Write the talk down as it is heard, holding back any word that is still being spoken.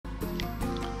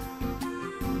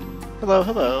Hello,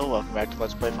 hello, welcome back to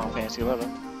Let's Play Final Fantasy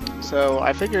XI. So,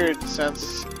 I figured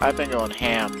since I've been going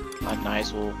ham on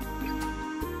Nizul,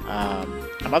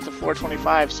 I'm up to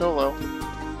 425 solo.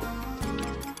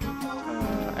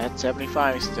 At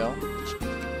 75 still.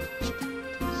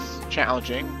 It's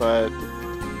challenging, but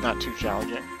not too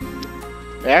challenging.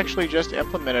 They actually just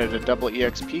implemented a double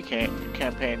EXP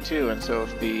campaign too, and so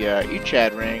if the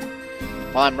Uchad ring,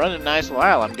 while I'm running Nizul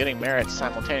Isle, I'm getting merits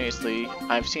simultaneously.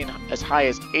 I've seen as high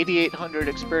as 8,800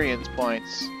 experience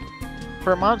points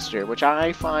per monster, which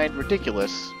I find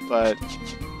ridiculous, but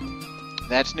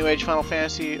that's New Age Final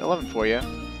Fantasy XI for you.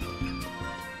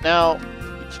 Now,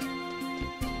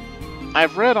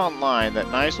 I've read online that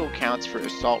Nizul counts for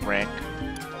Assault rank,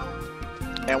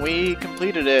 and we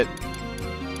completed it,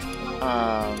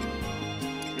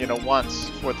 you know, once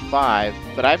for the 5,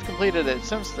 but I've completed it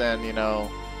since then, you know,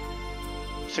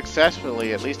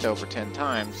 successfully at least over 10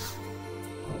 times,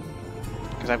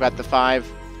 because I've got the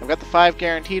 5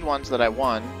 guaranteed ones that I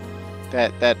won,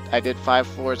 that I did 5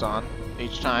 floors on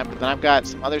each time, but then I've got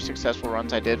some other successful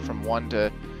runs I did from 1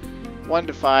 to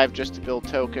 5 just to build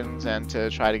tokens and to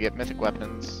try to get mythic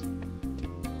weapons.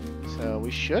 So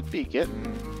we should be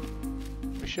getting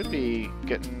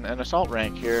an assault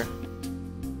rank here.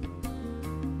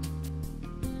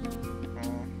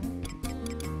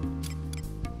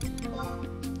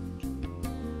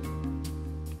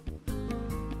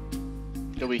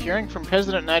 You'll be hearing from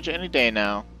President Naja any day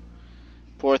now.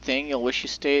 Poor thing, you'll wish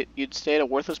you'd stayed a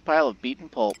worthless pile of beaten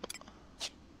pulp.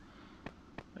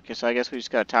 Okay, so I guess we just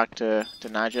gotta talk to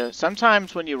Naja.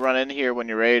 Sometimes when you run in here when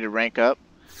you're ready to rank up,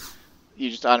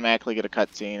 you just automatically get a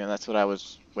cutscene, and that's what I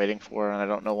was waiting for, and I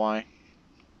don't know why.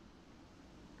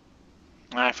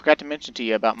 I forgot to mention to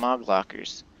you about Mog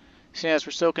Lockers. Seeing as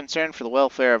we're so concerned for the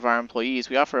welfare of our employees,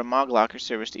 we offer a Mog Locker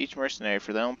service to each mercenary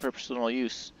for their own personal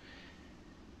use.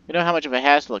 We know how much of a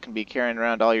hassle it can be carrying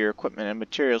around all your equipment and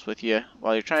materials with you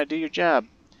while you're trying to do your job.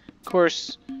 Of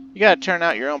course, you gotta turn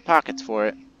out your own pockets for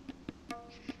it.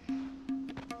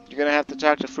 You're gonna have to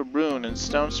talk to Fabrun in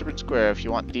Stone Serpent Square if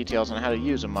you want details on how to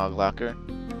use a Mog Locker.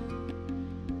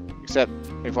 Except,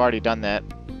 we've already done that.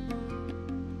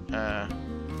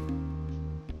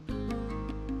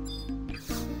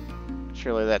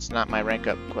 Surely that's not my rank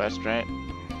up quest, right?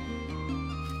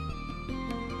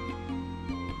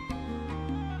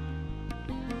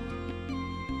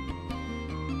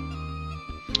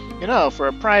 You know, for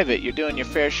a private, you're doing your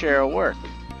fair share of work.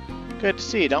 Good to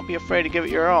see. Don't be afraid to give it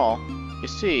your all. You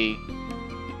see,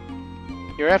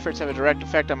 your efforts have a direct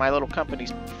effect on my little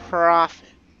company's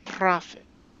profit.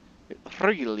 It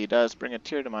really does bring a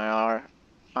tear to my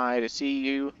eye to see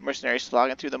you mercenaries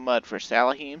slogging through the mud for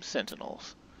Salahim's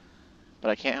sentinels.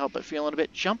 But I can't help but feeling a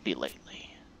bit jumpy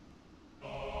lately.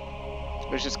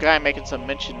 There's this guy making some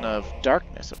mention of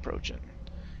darkness approaching.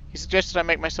 He suggested I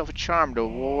make myself a charm to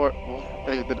ward.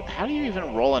 How do you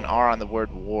even roll an R on the word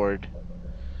ward?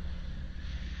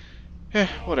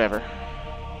 Whatever.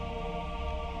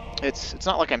 It's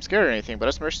not like I'm scared or anything, but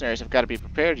us mercenaries have got to be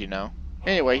prepared, you know.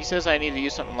 Anyway, he says I need to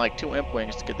use something like 2 imp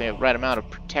wings to get the right amount of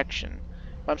protection.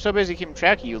 But I'm so busy keeping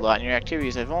track of you lot and your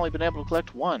activities, I've only been able to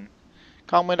collect 1.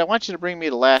 Calmwind, I want you to bring me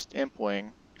the last imp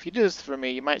wing. If you do this for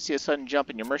me, you might see a sudden jump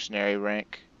in your mercenary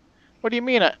rank. What do you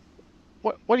mean?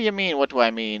 What do you mean? What do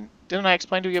I mean? Didn't I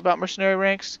explain to you about mercenary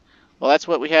ranks? Well, that's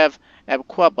what we have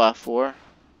Abquaba for.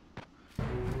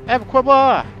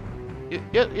 Abquaba!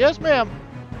 Yes, ma'am.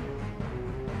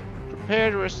 Prepare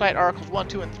to recite Articles 1,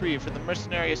 2, and 3 for the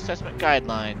Mercenary Assessment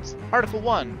Guidelines. Article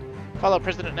 1. Follow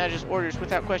President Naja's orders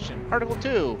without question. Article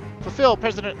 2. Fulfill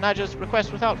President Naja's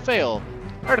request without fail.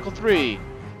 Article 3.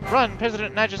 Run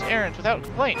President Naja's errands without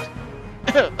complaint.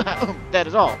 That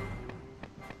is all.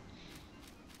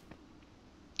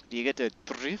 Do you get to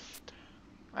drift?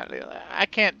 I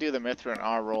can't do the Mithra and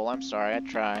R roll. I'm sorry. I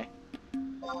try.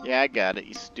 Yeah, I got it,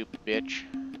 you stupid bitch.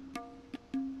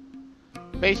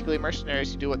 Basically,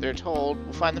 mercenaries who do what they're told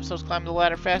will find themselves climbing the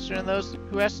ladder faster than those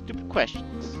who ask stupid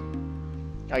questions.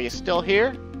 Are you still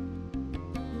here?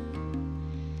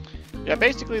 Yeah,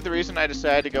 basically the reason I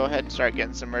decided to go ahead and start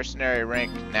getting some mercenary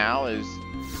rank now is,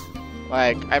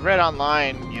 like, I've read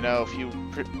online, you know, if you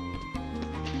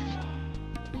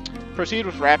proceed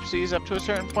with Rhapsodies up to a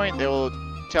certain point, they will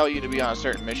tell you to be on a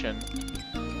certain mission.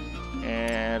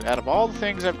 And out of all the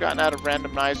things I've gotten out of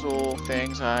random Nizul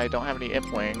things, I don't have any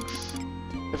imp wings.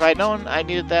 If I'd known I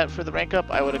needed that for the rank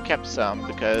up, I would have kept some,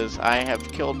 because I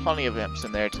have killed plenty of imps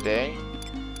in there today.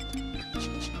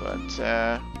 But,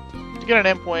 to get an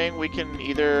imp wing, we can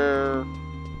either...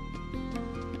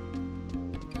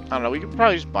 I don't know, we can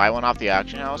probably just buy one off the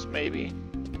auction house, maybe.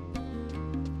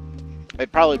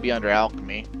 It'd probably be under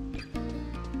alchemy.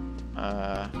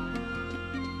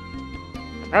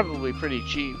 Probably pretty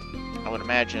cheap, I would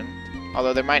imagine.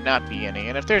 Although there might not be any.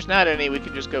 And if there's not any, we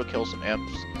can just go kill some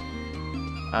imps.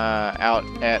 Out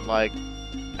at, like,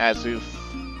 Azuf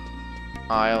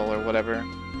Isle or whatever.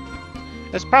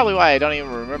 That's probably why I don't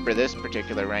even remember this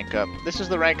particular rank up. This is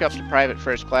the rank up to Private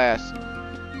First Class,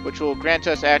 which will grant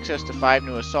us access to 5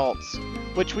 new assaults,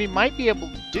 which we might be able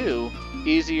to do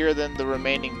easier than the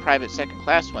remaining Private Second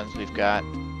Class ones we've got.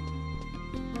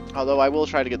 Although I will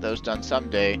try to get those done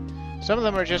someday. Some of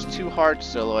them are just too hard to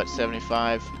solo at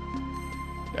 75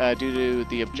 due to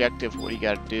the objective, what you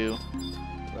gotta do.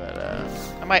 But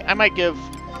I might give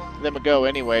them a go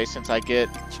anyway, since I get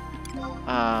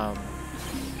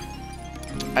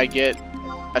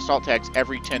assault tags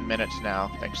every 10 minutes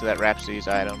now, thanks to that Rhapsody's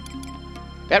item.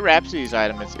 That Rhapsody's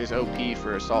item is OP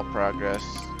for assault progress.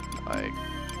 Like,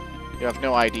 you have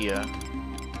no idea.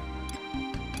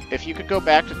 If you could go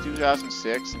back to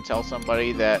 2006 and tell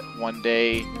somebody that one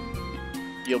day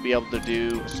you'll be able to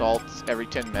do assaults every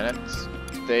 10 minutes,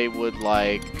 they would,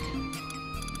 like,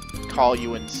 call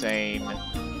you insane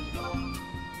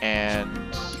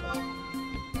and,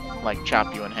 like,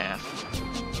 chop you in half.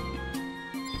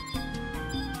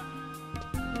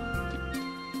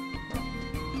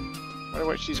 I wonder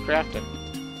what she's crafting.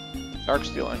 Dark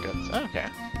steel ingots. Okay.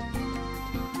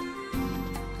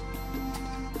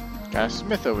 Got a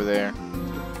smith over there.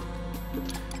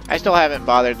 I still haven't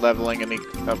bothered leveling any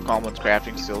of Coleman's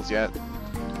crafting skills yet.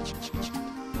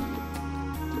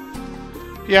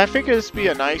 Yeah, I figured this would be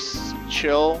a nice,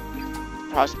 chill,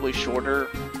 possibly shorter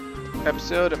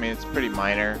episode. I mean, it's pretty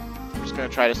minor. I'm just going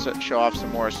to try to show off some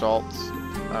more assaults.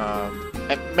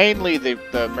 And mainly the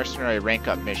mercenary rank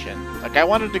up mission. Like, I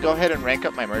wanted to go ahead and rank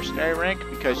up my mercenary rank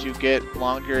because you get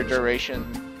longer duration.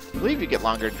 I believe you get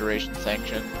longer duration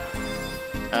sanction.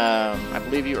 I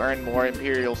believe you earn more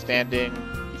Imperial standing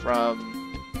from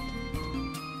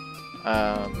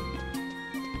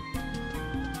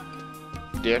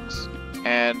Dix,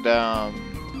 and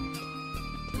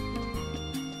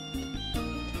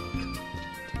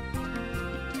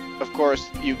of course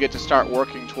you get to start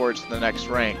working towards the next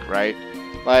rank, right?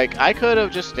 Like, I could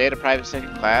have just stayed a Private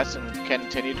Second Class and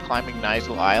continued climbing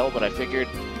Nizal Isle, but I figured,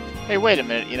 hey, wait a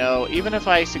minute, you know, even if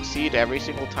I succeed every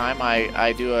single time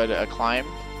I do a climb,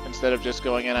 instead of just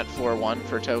going in at 4-1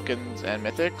 for tokens and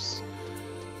mythics,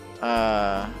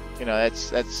 you know,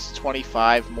 that's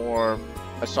 25 more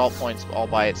assault points all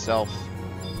by itself.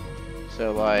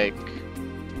 So, like,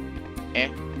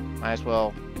 might as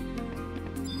well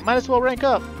rank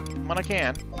up when I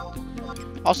can.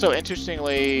 Also,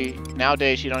 interestingly,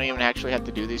 nowadays you don't even actually have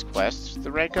to do these quests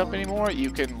to rank up anymore. You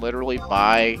can literally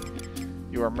buy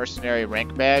your mercenary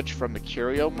rank badge from the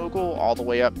Curio Moogle all the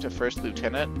way up to First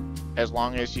Lieutenant, as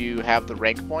long as you have the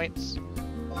rank points.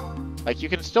 Like, you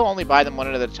can still only buy them one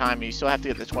at a time. You still have to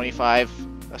get the 25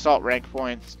 assault rank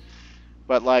points,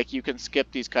 but, like, you can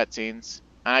skip these cutscenes.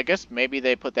 And I guess maybe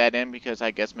they put that in because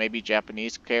I guess maybe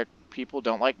Japanese people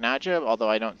don't like Naja, although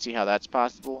I don't see how that's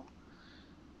possible.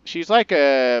 She's like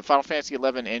a Final Fantasy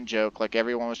XI in-joke. Like,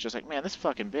 everyone was just like, man, this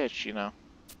fucking bitch, you know.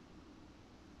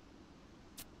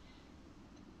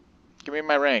 Give me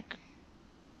my rank.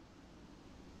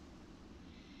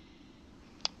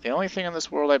 The only thing in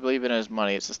this world I believe in is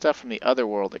money. It's the stuff from the other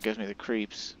world that gives me the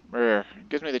creeps. It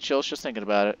gives me the chills just thinking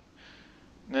about it.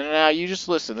 Now, you just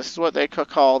listen. This is what they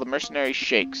call the mercenary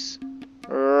shakes.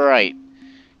 Right.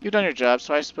 You've done your job,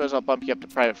 so I suppose I'll bump you up to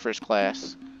Private First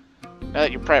Class. Now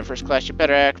that you're Private First Class, you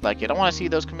better act like it. I want to see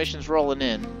those commissions rolling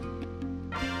in.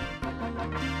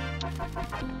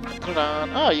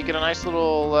 Oh, you get a nice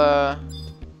little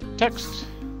text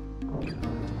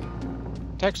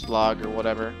log or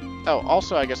whatever. Oh,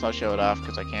 also, I guess I'll show it off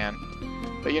because I can.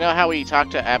 But you know how we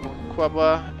talked to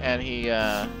Abuqueba and he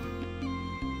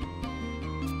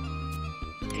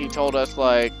told us,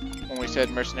 like, when we said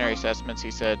mercenary assessments,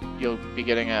 he said you'll be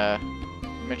getting a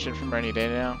mention from her any day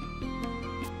now.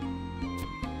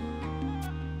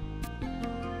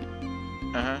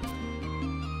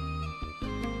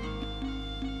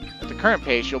 At the current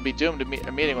pace, you'll be doomed to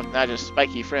a meeting with Naja's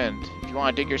spiky friend. If you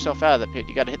want to dig yourself out of the pit,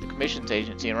 you gotta hit the commissions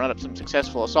agency and run up some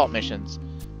successful assault missions.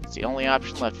 It's the only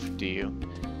option left to you.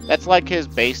 That's like his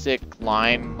basic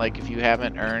line, like if you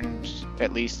haven't earned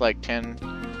at least like 10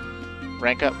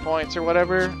 rank up points or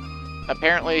whatever.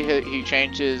 Apparently he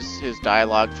changes his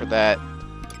dialogue for that,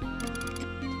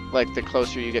 like the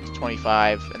closer you get to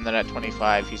 25, and then at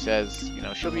 25 he says, you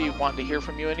know, she'll be wanting to hear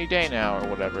from you any day now or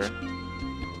whatever.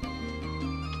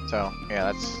 So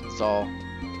yeah, that's all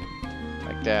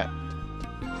like that.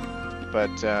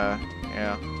 But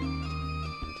yeah,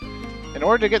 in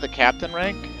order to get the captain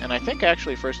rank, and I think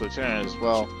actually First Lieutenant as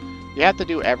well, you have to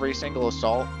do every single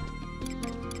assault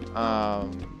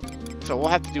So we'll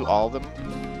have to do all of them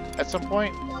at some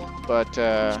point, but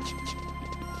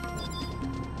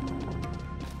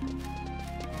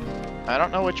I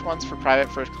don't know which ones for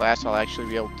private first class I'll actually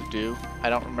be able to do. I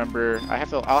don't remember.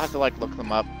 I'll have to like look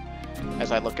them up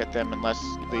as I look at them, unless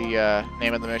the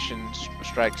name of the mission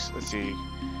strikes. Let's see.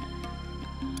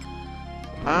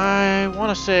 I want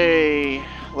to say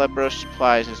Lebros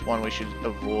supplies is one we should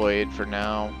avoid for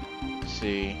now. Let's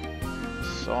see.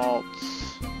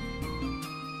 Salts.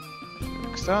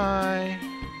 FFXI.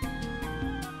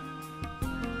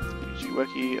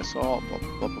 Wiki, assault, blah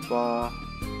blah blah blah.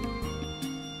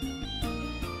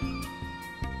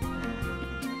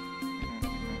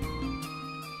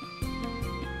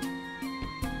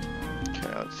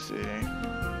 Okay, let's see.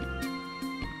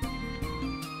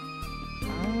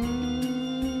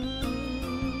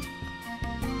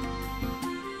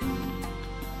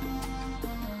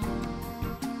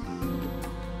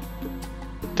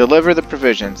 Deliver the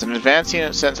provisions. An advanced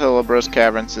unit sent to the Lebros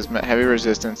Caverns has met heavy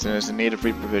resistance and is in need of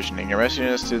reprovisioning. Your rest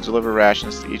unit is to deliver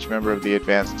rations to each member of the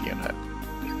advanced unit.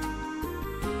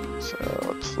 So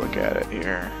let's look at it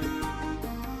here.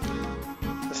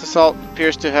 This assault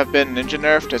appears to have been ninja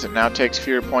nerfed, as it now takes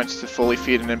fewer points to fully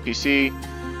feed an NPC.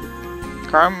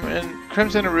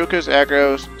 Crimson Urhgan's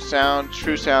aggro sound,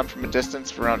 true sound from a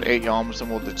distance of around 8 yalms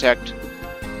and will detect,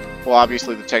 will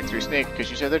obviously detect through sneak, because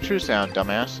you said they're true sound,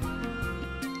 dumbass.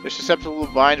 They're susceptible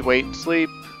to bind, wait, and sleep.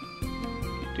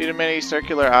 Due to many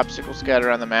circular obstacles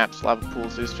scattered on the map's lava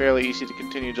pools, it is fairly easy to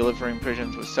continue delivering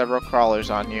provisions with several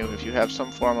crawlers on you if you have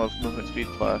some form of movement speed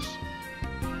plus.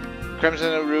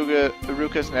 Crimson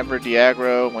Urhgas never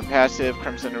de-aggro. When passive,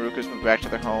 Crimson Urhgas move back to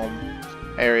their home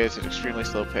areas at extremely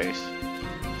slow pace.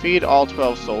 Feed all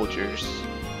 12 soldiers.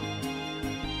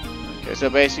 Okay, so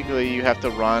basically you have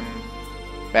to run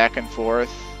back and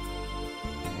forth.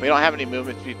 We don't have any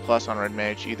movement speed plus on Red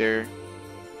Mage either.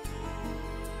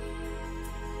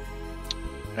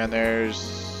 And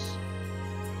there's...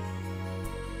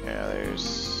 yeah,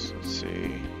 there's... let's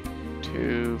see...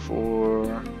 2,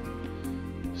 4...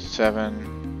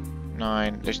 7...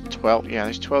 9... there's 12... yeah,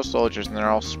 there's 12 soldiers and they're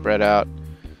all spread out.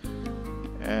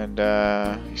 And,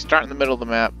 you start in the middle of the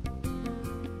map.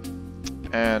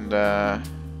 And, wow,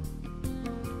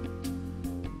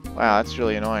 that's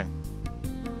really annoying.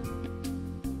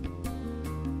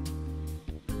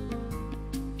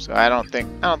 So I don't think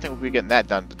we'll be getting that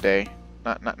done today.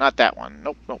 Not that one.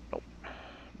 Nope.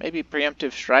 Maybe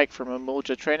preemptive strike from a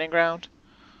Mulja training ground.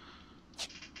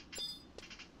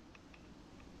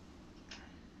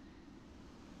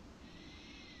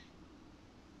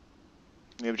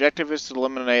 The objective is to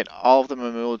eliminate all of the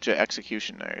Mamulja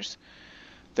executioners.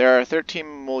 There are 13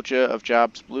 Mamulja of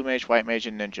jobs Blue Mage, White Mage,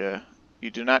 and Ninja. You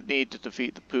do not need to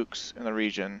defeat the Pooks in the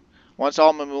region. Once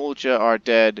all Mamulja are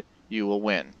dead, you will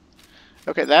win.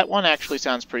 Okay, that one actually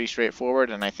sounds pretty straightforward,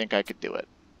 and I think I could do it.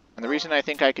 And the reason I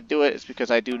think I could do it is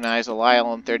because I do Nizal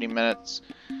Lyle in 30 minutes,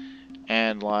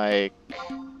 and like,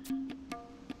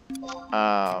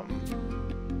 I'm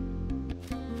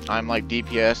like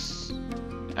DPS,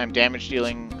 I'm damage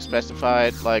dealing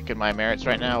specified, like in my merits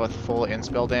right now with full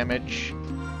in-spell damage.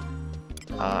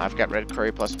 I've got Red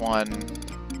Curry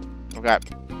 +1. I've got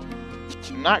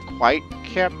not quite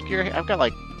capped gear. I've got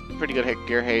like pretty good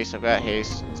gear haste. I've got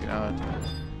haste, you know.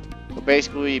 But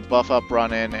basically buff up,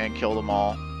 run in, and kill them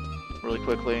all really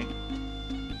quickly.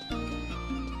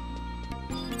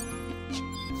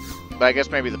 But I guess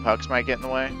maybe the pucks might get in the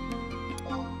way.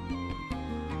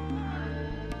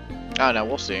 Oh no,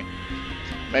 we'll see.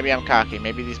 Maybe I'm cocky.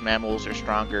 Maybe these mammals are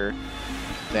stronger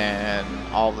than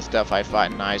all the stuff I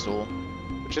fought in Nizal.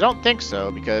 Which I don't think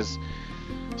so, because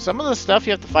some of the stuff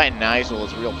you have to fight in Nizal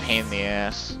is a real pain in the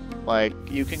ass. Like,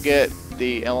 you can get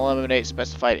the eliminate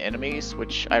specified enemies,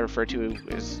 which I refer to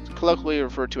is colloquially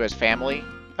referred to as family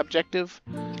objective.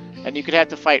 And you could have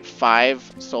to fight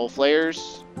 5 soul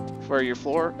flayers for your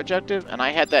floor objective, and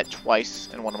I had that twice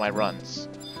in one of my runs.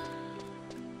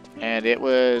 And it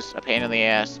was a pain in the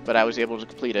ass, but I was able to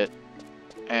complete it.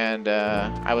 And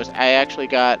I actually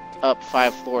got up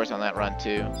 5 floors on that run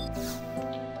too.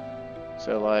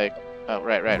 So like, oh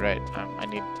right.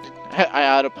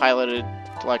 I autopiloted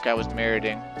like I was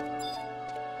meriting.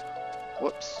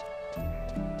 Whoops.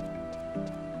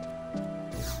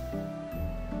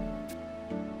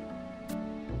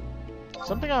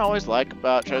 Something I always like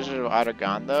about Treasures of Aht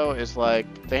Urhgan though is like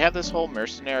they have this whole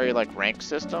mercenary like rank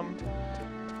system,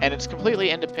 and it's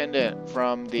completely independent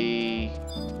from the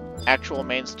actual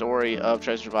main story of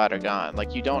Treasures of Aht Urhgan.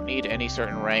 Like you don't need any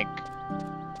certain rank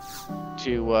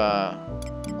to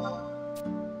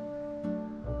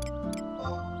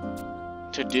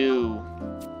do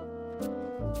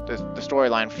the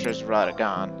storyline for Treasures of Aht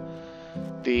Urhgan.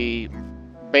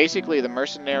 Basically the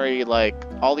mercenary, like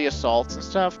all the assaults and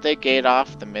stuff, they gate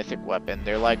off the mythic weapon.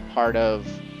 They're like part of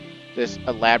this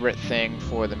elaborate thing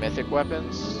for the mythic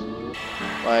weapons.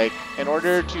 Like, in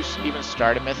order to even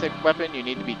start a mythic weapon, you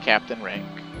need to be captain rank.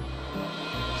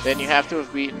 Then you have to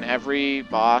have beaten every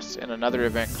boss in another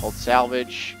event called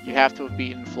Salvage. You have to have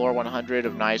beaten floor 100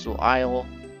 of Nizul Isle.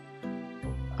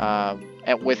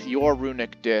 And with your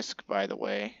runic disc, by the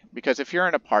way. Because if you're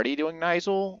in a party doing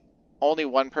Nizul, only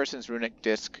one person's runic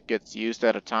disc gets used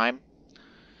at a time.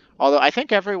 Although I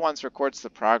think everyone's records the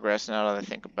progress now that I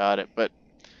think about it, but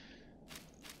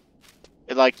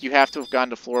like you have to have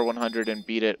gone to floor 100 and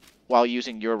beat it while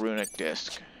using your runic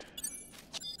disc.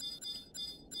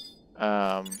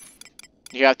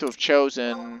 You have to have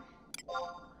chosen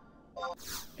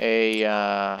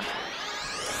a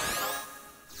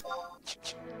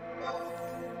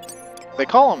they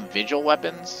call them vigil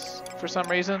weapons for some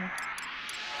reason.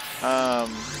 But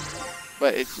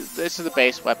this is the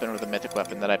base weapon or the mythic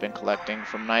weapon that I've been collecting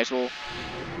from Nizul.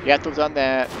 You have to have done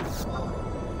that.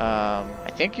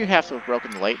 I think you have to have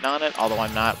broken the Leighton on it, although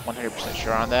I'm not 100%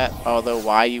 sure on that. Although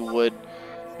why you would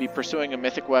be pursuing a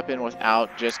mythic weapon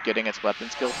without just getting its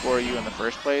weapon skill for you in the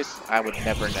first place, I would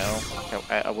never know.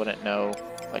 I wouldn't know,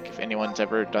 like, if anyone's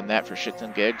ever done that for shits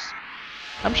and gigs.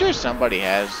 I'm sure somebody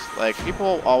has. Like,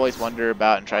 people always wonder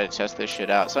about and try to test this shit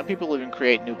out. Some people even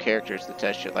create new characters to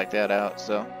test shit like that out,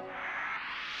 so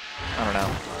I don't know.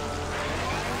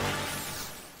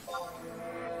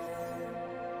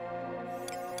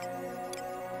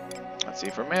 Let's see,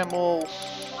 for mammals.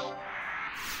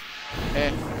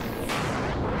 I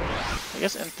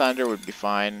guess in Thunder would be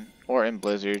fine. Or in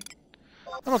Blizzard.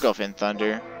 I'm gonna go with in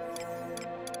Thunder.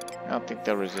 I don't think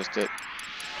they'll resist it.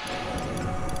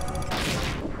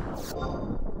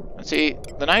 And see,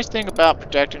 the nice thing about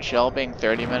Protect and Shell being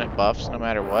 30-minute buffs no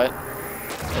matter what,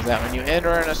 is that when you enter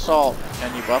an assault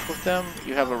and you buff with them,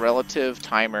 you have a relative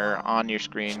timer on your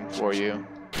screen for you.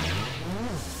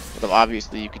 But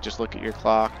obviously you could just look at your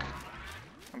clock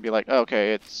and be like, oh,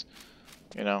 okay, it's,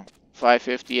 you know,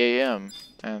 5:50 a.m.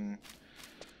 and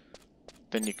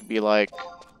then you can be like,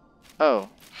 oh,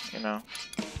 you know.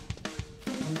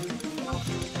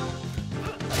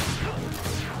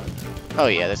 Oh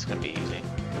yeah, this is gonna be easy.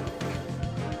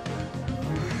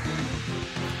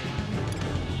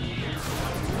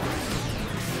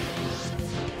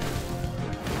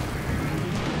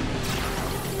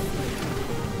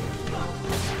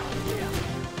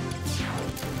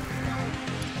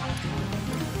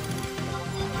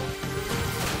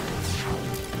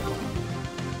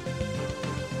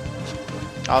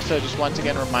 Also, just once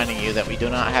again reminding you that we do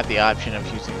not have the option of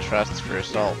using trusts for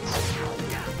assaults.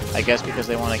 I guess because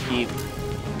they want to keep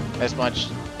as much,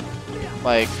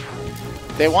 like,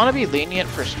 they want to be lenient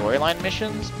for storyline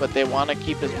missions, but they want to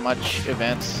keep as much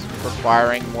events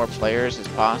requiring more players as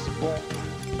possible.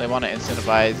 They want to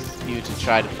incentivize you to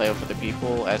try to play with other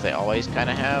people, as they always kind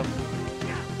of have.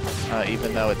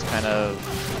 Even though it's kind of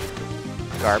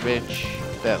garbage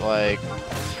that, like,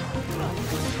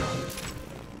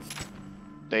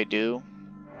 they do.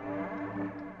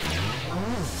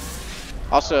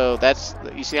 Also, that's,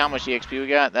 you see how much EXP we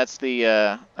got? That's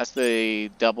the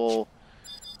double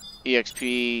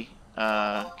EXP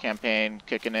campaign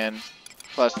kicking in,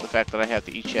 plus the fact that I have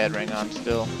the Echad ring on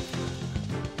still.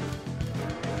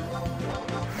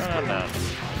 No.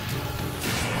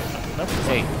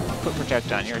 Hey, put Protect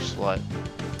on, you're a slut.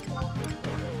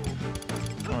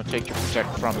 I'm gonna take your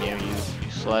Protect from you, you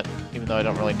slut, even though I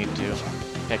don't really need to.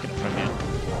 I'm taking it from you.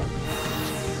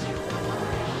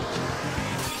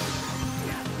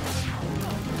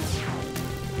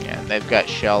 They've got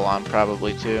Shell on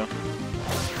probably too.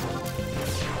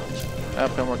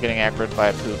 Oh, and we're getting aggroed by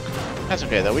a Pook. That's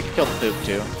okay though, we can kill the Pook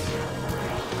too.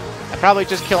 I probably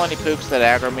just kill any Pooks that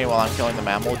aggro me while I'm killing the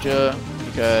Mammalja,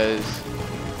 because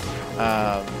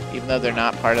even though they're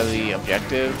not part of the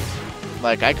objective,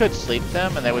 like I could sleep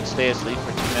them and they would stay asleep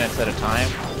for 2 minutes at a time.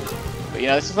 But you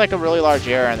know, this is like a really large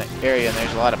area and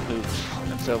there's a lot of Pooks.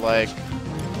 And so like,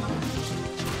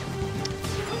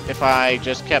 if I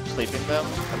just kept sleeping them,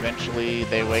 eventually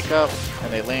they wake up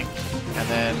and they link, and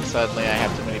then suddenly I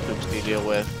have too many Pooks to deal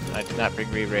with, and I did not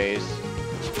bring re-raise.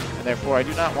 And therefore I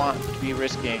do not want to be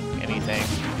risking anything,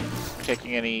 or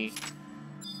taking any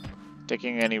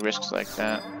risks like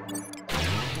that.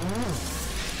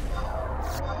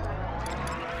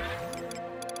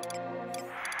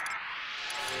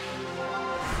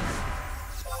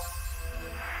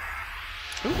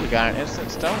 Ooh, we got an instant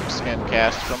stone skin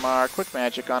cast from our quick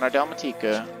magic on our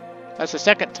Dalmatica. That's the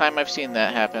second time I've seen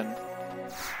that happen.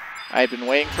 I've been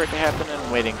waiting for it to happen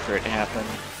and waiting for it to happen.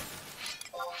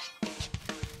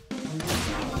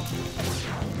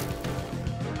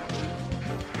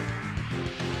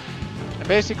 And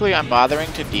basically, I'm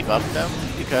bothering to debuff them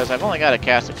because I've only got to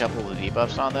cast a couple of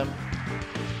debuffs on them.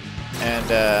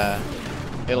 And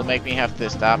it'll make me have to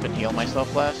stop and heal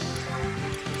myself less.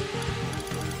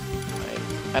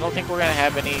 I don't think we're going to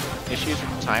have any issues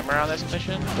with the timer on this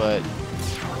mission, but...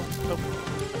 Oh,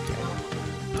 okay.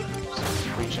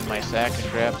 Just reach in my sack and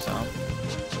grab some.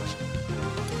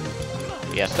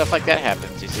 Yeah, stuff like that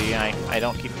happens, you see. I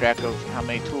don't keep track of how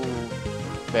many tool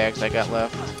bags I got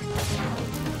left.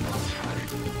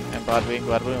 And bada bing,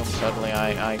 bada boom, suddenly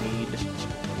I need to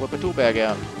whip a tool bag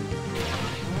out.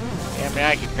 Damn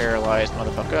right, you paralyzed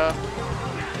motherfucker.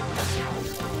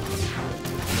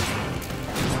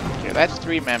 Okay, that's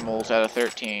 3 mammals out of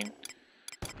 13.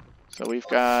 So we've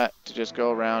got to just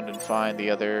go around and find the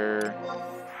other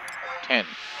 10.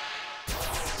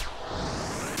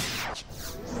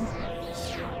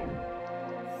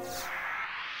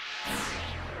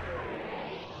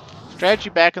 Strategy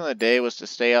back in the day was to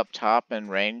stay up top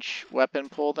and range weapon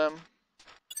pull them.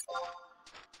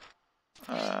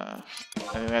 I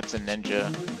think that's a ninja.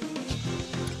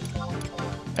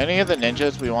 Any of the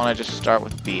ninjas, we want to just start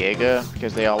with Viega,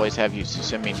 because they always have you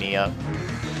Susumi knee up.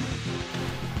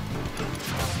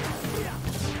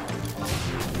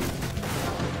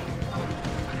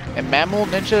 And mammal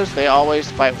ninjas, they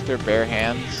always fight with their bare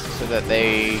hands, so that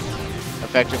they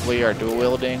effectively are dual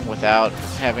wielding without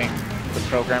having the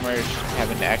programmers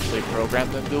having to actually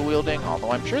program them dual wielding,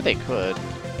 although I'm sure they could.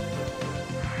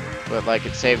 But like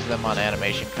it saves them on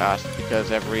animation cost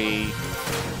because every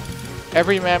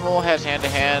mammal has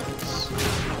hand-to-hand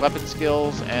weapon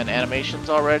skills and animations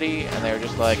already, and they're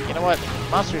just like, you know what,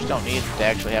 monsters don't need to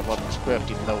actually have weapons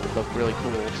equipped, even though it would look really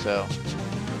cool, so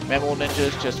mammal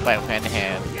ninjas just fight with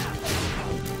hand-to-hand.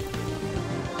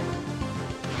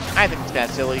 I think it's kind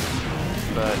of silly,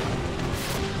 but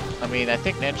I mean, I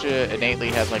think ninja innately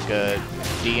has like a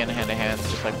D in hand-to-hand,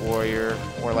 just like warrior,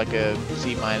 or like a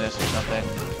C- or something.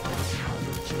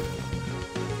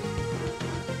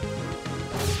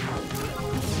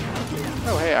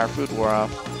 Oh hey, our food wore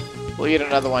off. We'll eat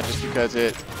another one just because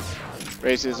it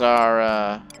raises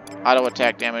our auto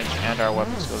attack damage and our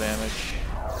weapon skill damage.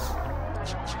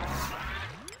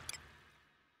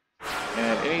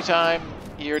 And anytime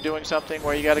you're doing something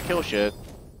where you gotta kill shit,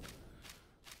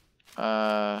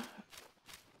 as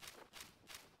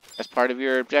part of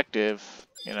your objective,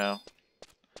 you know,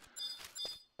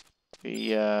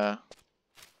 I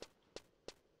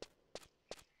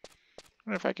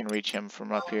wonder if I can reach him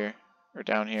from up here. Or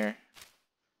down here.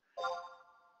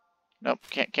 Nope,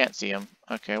 can't see him.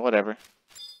 Okay, whatever.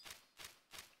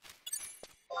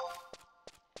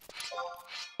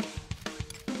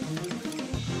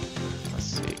 Let's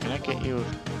see, can I get you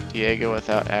Diego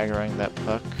without aggroing that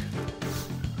puck?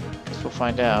 Guess we'll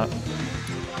find out.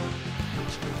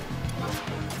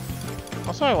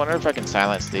 Also, I wonder if I can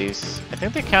silence these. I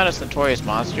think they count as notorious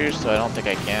monsters, so I don't think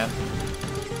I can.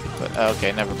 But,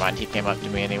 okay, never mind, he came up to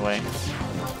me anyway.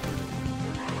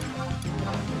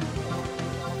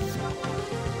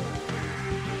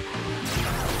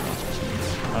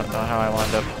 I don't know how I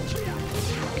wound up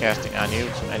casting on you.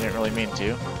 I didn't really mean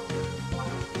to.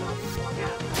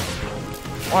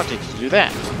 I wanted to do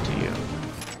that to you.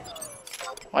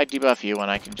 Why debuff you when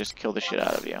I can just kill the shit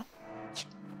out of you?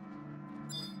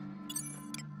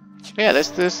 Yeah, this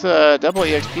double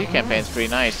EXP campaign is pretty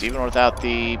nice. Even without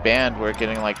the band, we're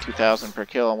getting like 2,000 per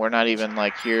kill, and we're not even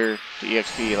like here to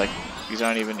EXP. Like, these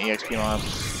aren't even EXP mobs.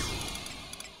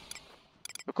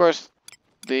 Of course,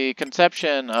 the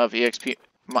conception of EXP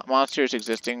monsters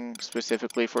existing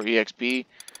specifically for EXP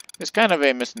is kind of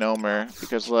a misnomer,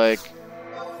 because like,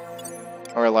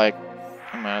 or like,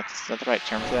 I don't know, is that the right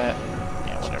term for that?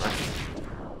 Yeah,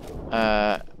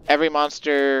 whatever. Every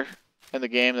monster in the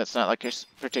game that's not like a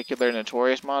particular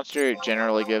notorious monster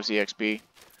generally gives EXP.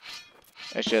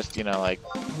 It's just, you know, like,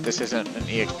 this isn't an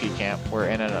EXP camp, we're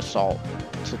in an assault.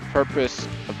 So the purpose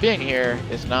of being here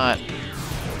is not,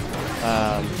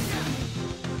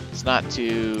 it's not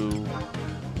to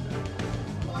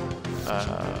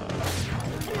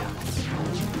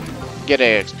get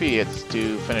EXP, it's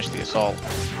to finish the assault.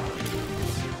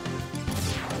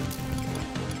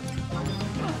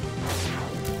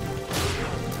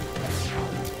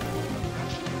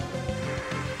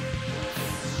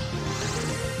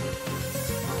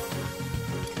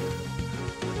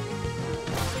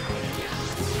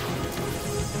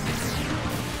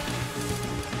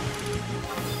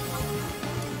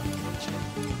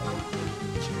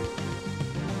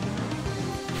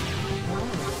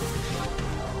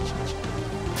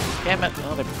 Damn it.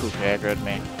 Oh, they poop aggroed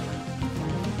me.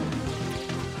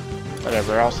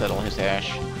 Whatever, I'll settle his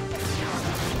hash.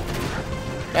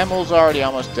 Emel's already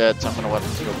almost dead, so I'm gonna let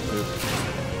him kill the poop.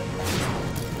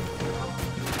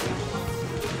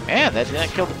 Man, that didn't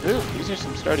kill the poop. These are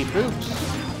some sturdy poops.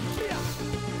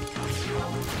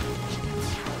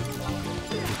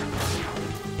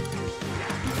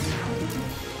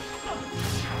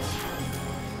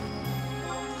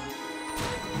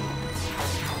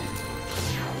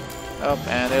 Oh,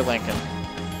 and they're Lincoln.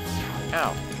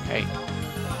 Ow. Hey.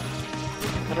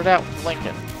 Put it out,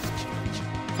 Lincoln.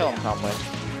 Kill him, Conway.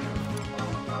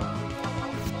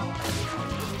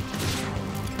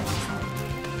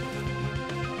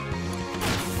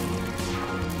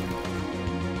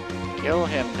 Kill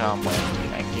him, Conway.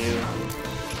 Thank you.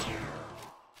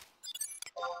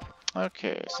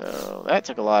 Okay, so that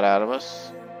took a lot out of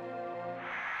us.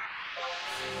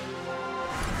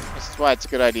 This is why it's a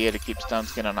good idea to keep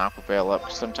Stunskin and Aquavale up,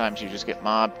 because sometimes you just get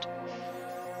mobbed.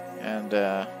 And,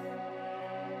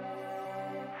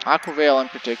 Aquavale in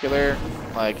particular,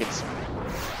 like, it's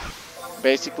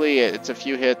basically, it's a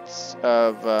few hits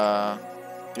of,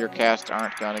 your cast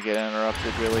aren't going to get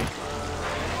interrupted, really.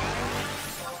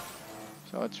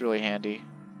 So it's really handy.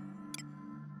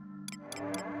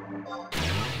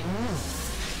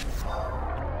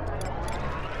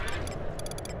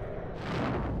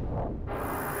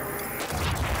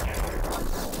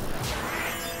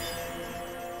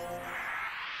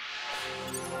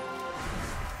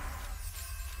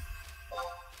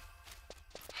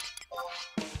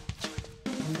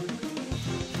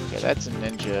 Okay, that's a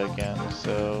ninja again,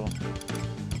 so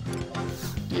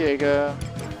Diego.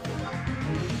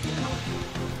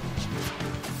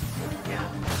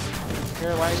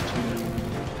 Paralyzed too.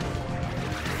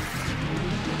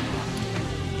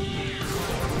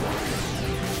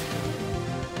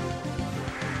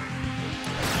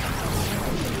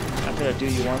 I'm gonna do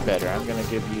you one better. I'm gonna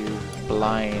give you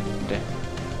blind.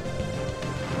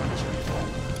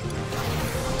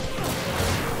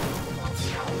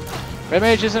 Red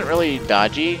Mage isn't really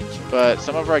dodgy, but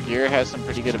some of our gear has some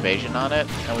pretty good evasion on it,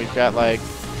 and we've got like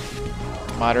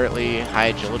moderately high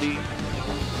agility.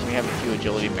 We have a few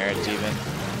agility merits even.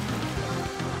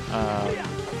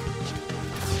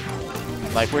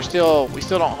 Like we still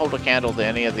don't hold a candle to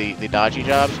any of the dodgy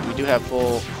jobs. We do have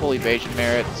full evasion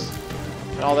merits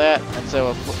and all that. And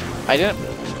so if I didn't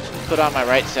put on my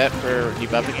right set for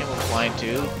debuffing him with flying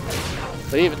too,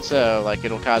 but even so, like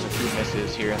it'll cause a few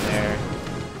misses here and there,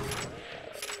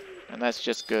 and that's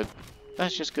just good.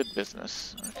 That's just good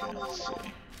business. Okay, let's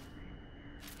see.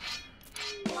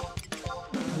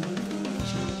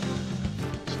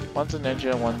 One's a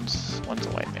ninja, one's a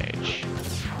white mage.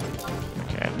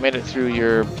 Okay, I've made it through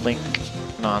your blink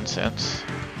nonsense.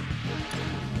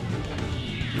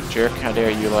 You jerk, how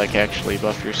dare you like actually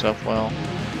buff yourself well.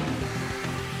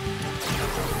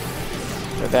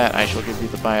 For that I shall give you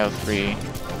the Bio 3.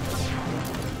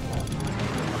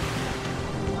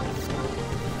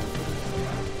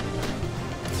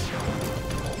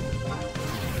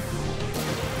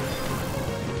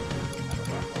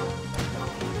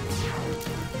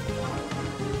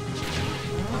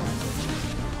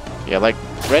 Yeah, like,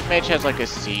 Red Mage has like a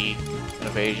C in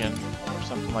evasion, or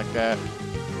something like that.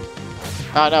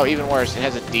 Oh no, even worse, it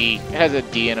has a D. It has a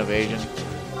D in evasion.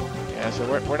 Yeah, so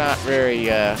we're not very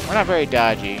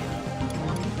dodgy.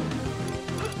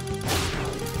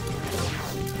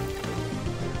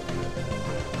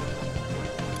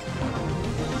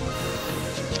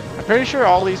 I'm pretty sure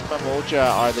all these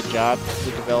Mamulja are the jobs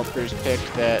the developers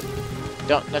picked that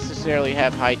don't necessarily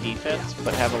have high defense,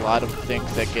 but have a lot of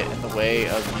things that get in the way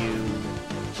of you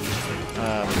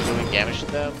doing damage to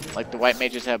them. Like the white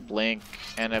mages have blink,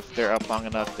 and if they're up long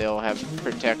enough, they'll have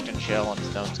protect and shell and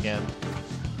stone skin.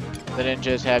 The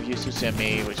ninjas have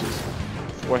Yususemi, which is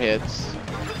 4 hits.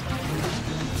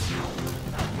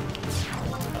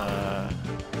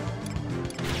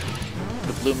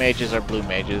 The blue mages are blue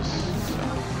mages.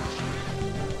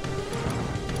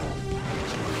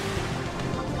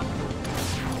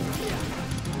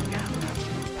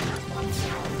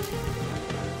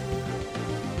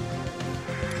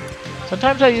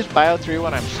 Sometimes I use Bio 3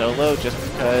 when I'm solo just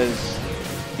because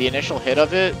the initial hit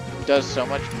of it does so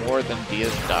much more than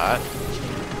Dia's dot.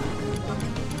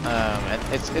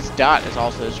 And its dot is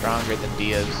also stronger than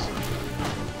Dia's.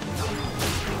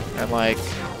 And like,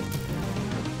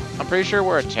 I'm pretty sure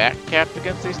we're attack capped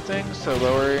against these things, so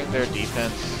lowering their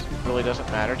defense really doesn't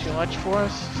matter too much for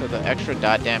us. So the extra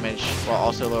dot damage while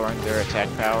also lowering their attack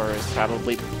power is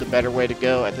probably the better way to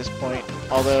go at this point.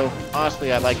 Although,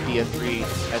 honestly, I like Dia 3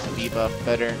 as a debuff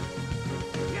better.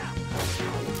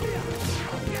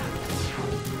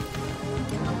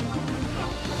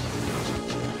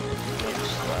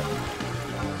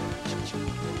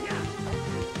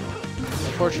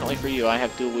 unfortunately for you, I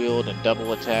have dual wield and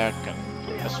double attack and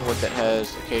a sword that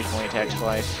has occasionally attacks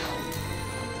twice.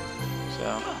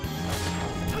 So.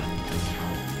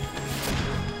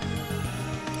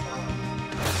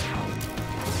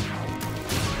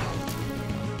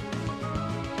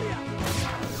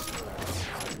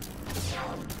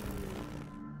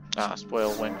 Ah,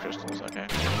 spoil wind crystals, okay.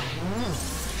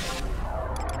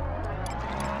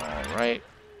 Alright.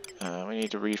 We need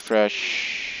to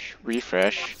refresh.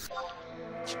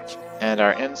 And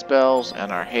our end spells,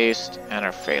 and our haste, and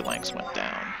our phalanx went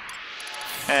down.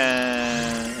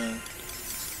 And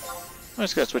I'm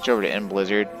just gonna switch over to End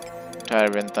Blizzard. Tired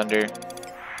of End Thunder.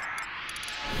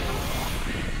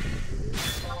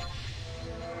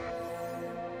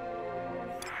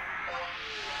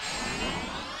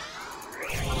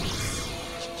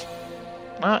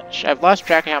 I've lost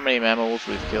track of how many mammals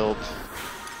we've killed.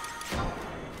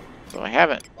 Though I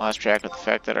haven't lost track of the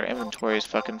fact that our inventory is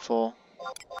fucking full.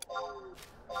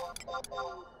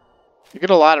 You get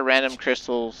a lot of random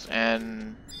crystals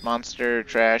and monster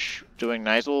trash doing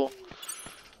Nizul.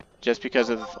 Just because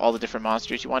of all the different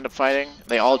monsters you wind up fighting.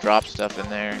 They all drop stuff in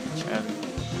there.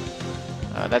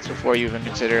 And that's before you even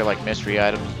consider like mystery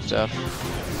items and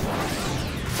stuff.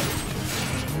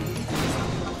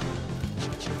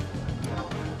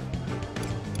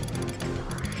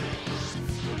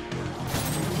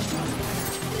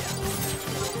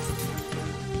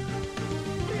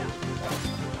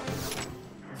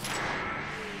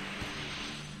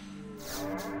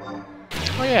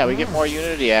 Oh yeah, we get more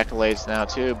Unity accolades now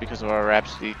too because of our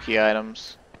Rhapsody key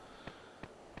items.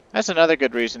 That's another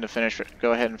good reason to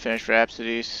go ahead and finish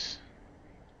Rhapsodies.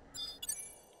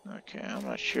 Okay, I'm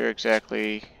not sure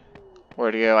exactly where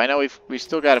to go. I know we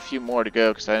still got a few more to go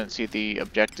because I didn't see the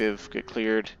objective get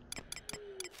cleared.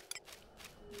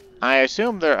 I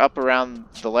assume they're up around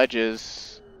the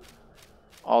ledges,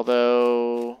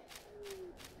 although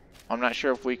I'm not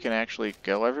sure if we can actually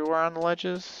go everywhere on the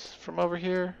ledges from over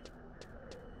here.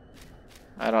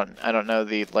 I don't know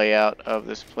the layout of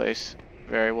this place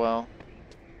very well.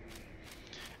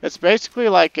 It's basically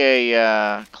like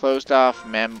a closed off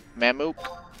Mamook.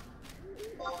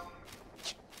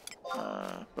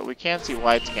 But we can see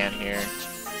wide scan here.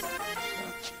 So,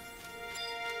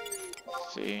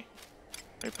 let's see.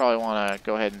 We probably want to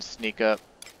go ahead and sneak up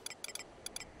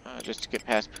just to get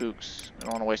past Pooks. I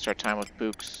don't want to waste our time with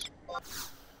Pooks.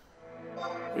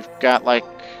 We've got like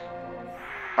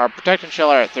our Protect and Shell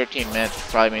are at 13 minutes, which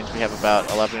probably means we have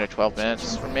about 11 or 12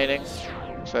 minutes remaining.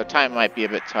 So time might be a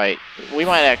bit tight. We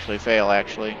might actually fail,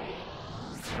 actually.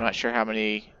 I'm not sure how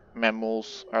many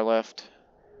Memuls are left.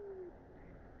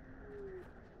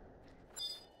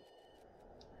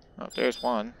 Oh, there's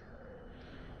one.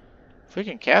 If we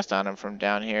can cast on him from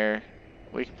down here,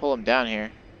 we can pull him down here.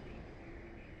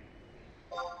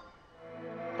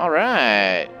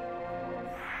 Alright!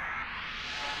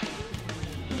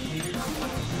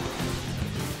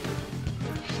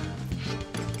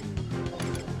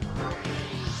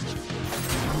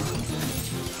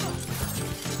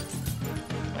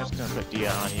 I'm just gonna put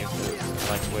Dia on you because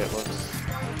I like the way it looks.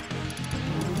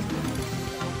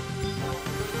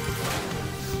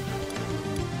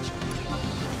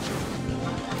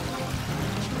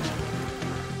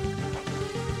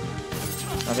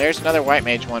 Oh, there's another white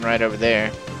mage one right over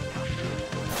there.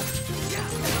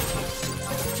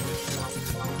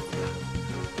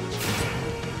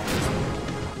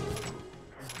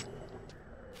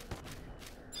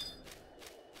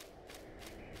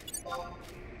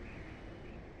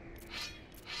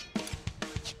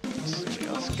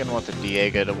 Gonna want the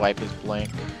Diego to wipe his blink.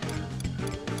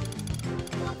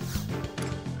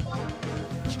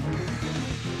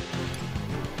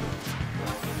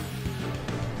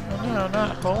 Oh no,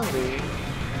 not holy.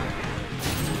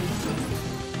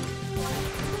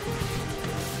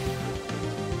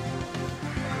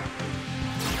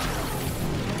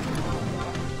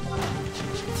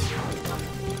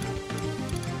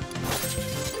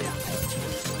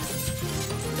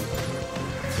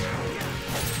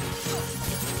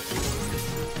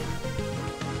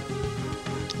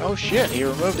 Oh shit, he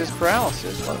removed his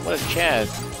paralysis. What a Chad.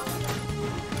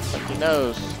 It's like he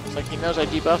knows. It's like he knows I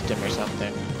debuffed him or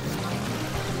something.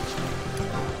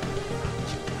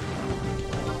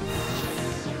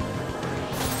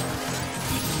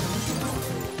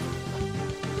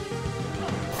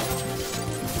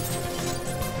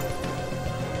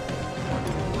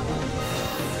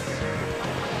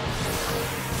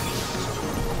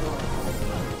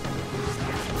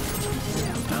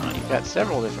 Got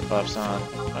several different buffs on.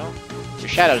 Well, your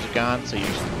shadows are gone, so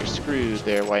you're screwed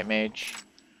there, white mage.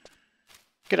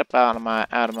 Get up out of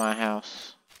my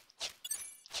house.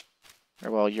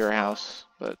 Or well, your house.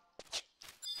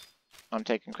 I'm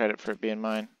taking credit for it being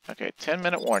mine. Okay,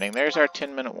 10-minute warning. There's our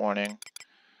 10-minute warning.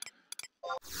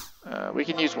 We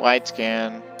can use wide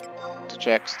scan to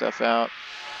check stuff out.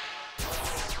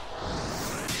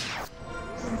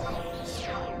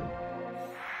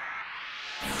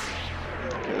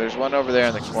 Okay, there's one over there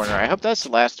in the corner. I hope that's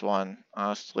the last one,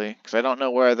 honestly, because I don't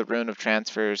know where the rune of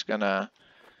transfer is gonna,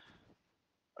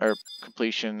 or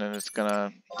completion, and it's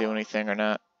gonna do anything or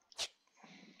not.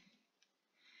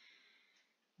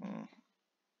 I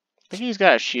think he's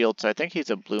got a shield, so I think he's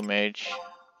a blue mage.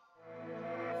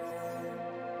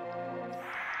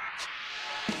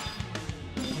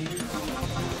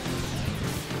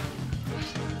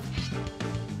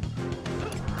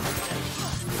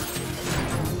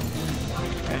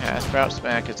 Sprout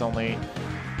Smack is only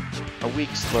a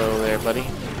weak slow there, buddy.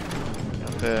 You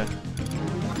have to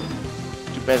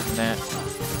do better than that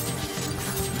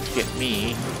to get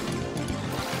me.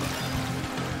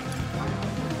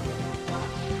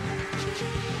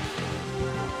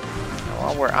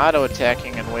 While we're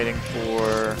auto-attacking and waiting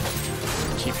for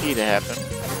TP to happen.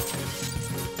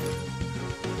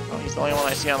 Oh, he's the only one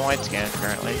I see on wide scan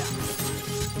currently.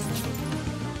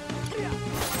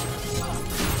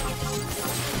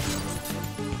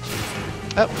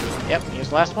 Oh, yep, he was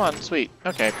the last one. Sweet.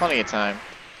 Okay, plenty of time.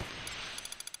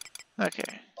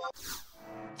 Okay.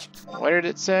 What did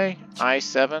it say?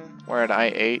 I-7? We're at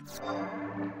I-8.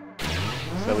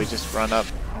 So we just run up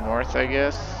north, I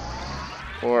guess?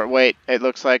 Or, wait, it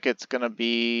looks like it's gonna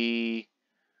be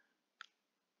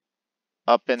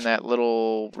up in that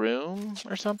little room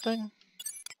or something?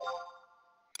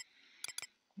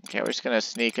 Okay, we're just gonna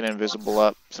sneak an invisible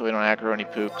up so we don't aggro any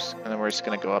pooks, and then we're just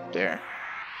gonna go up there.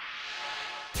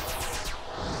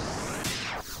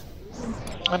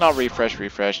 And I'll refresh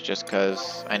just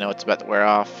because I know it's about to wear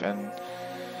off, and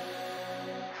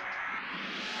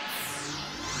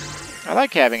I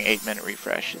like having 8-minute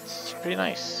refresh. It's pretty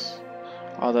nice.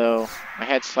 Although I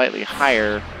had slightly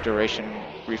higher duration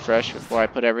refresh before I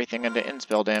put everything into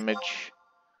in-spell damage.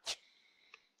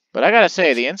 But I gotta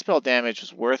say, the in-spell damage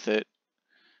was worth it.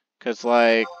 Cause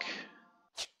like...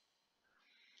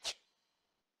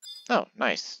 Oh,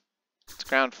 nice. It's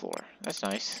ground floor. That's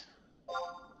nice.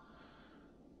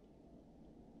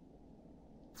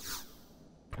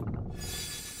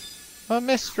 A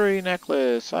mystery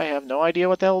necklace. I have no idea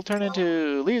what that will turn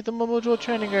into. Leave the Momojo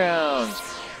training grounds.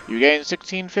 You gain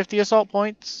 1650 assault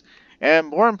points. And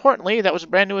more importantly, that was a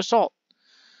brand new assault.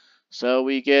 So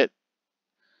we get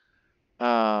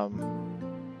 5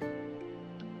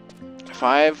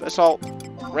 assault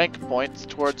rank points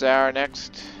towards our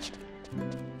next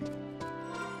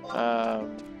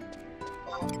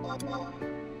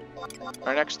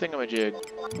thingamajig.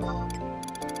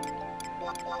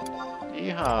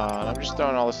 Yeehaw, I'm just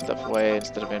throwing all this stuff away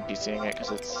instead of NPCing it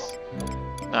because it's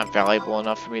not valuable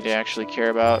enough for me to actually care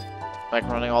about, like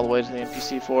running all the way to the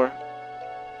NPC for.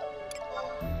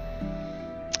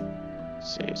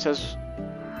 Let's see, it says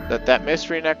that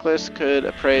mystery necklace could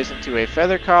appraise into a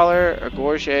feather collar, a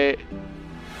gorget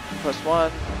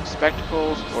 +1,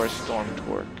 spectacles, or a storm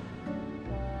torque.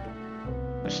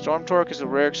 A storm torque is a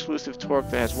rare exclusive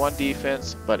torque that has 1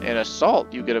 defense, but in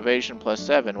assault you get evasion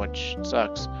 +7, which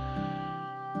sucks.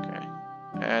 Okay.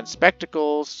 And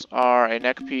spectacles are a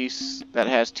neck piece that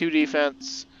has 2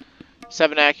 defense,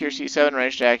 7 accuracy, 7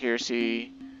 ranged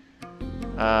accuracy.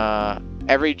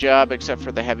 Every job except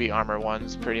for the heavy armor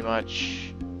ones, pretty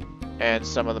much. And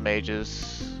some of the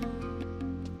mages.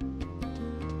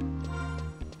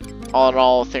 All in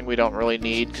all, a thing we don't really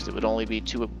need because it would only be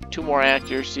 2 more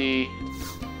accuracy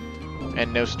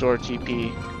and no store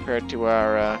TP compared to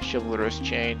our chivalrous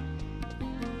chain.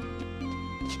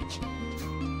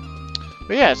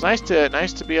 But yeah, it's nice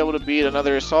to be able to beat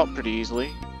another assault pretty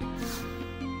easily.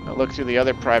 I'll look through the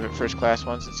other private first class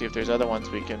ones and see if there's other ones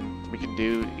we can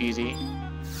do easy.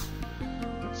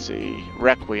 Let's see.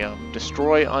 Requiem.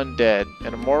 Destroy undead.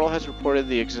 An immortal has reported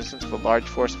the existence of a large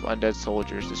force of undead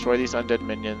soldiers. Destroy these undead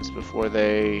minions before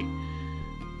they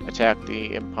attack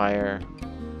the Empire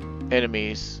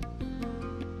enemies.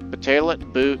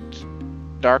 Battalion Boot,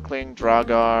 Darkling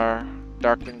Dragar,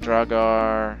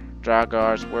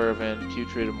 Dragar's Werven,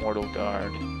 Putrid Immortal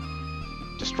Guard.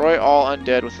 Destroy all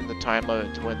undead within the time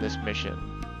limit to win this mission.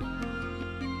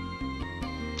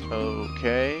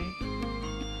 Okay.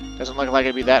 Doesn't look like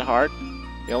it'd be that hard.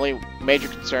 The only major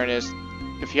concern is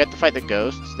if you have to fight the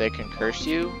ghosts, they can curse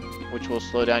you, which will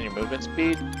slow down your movement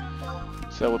speed.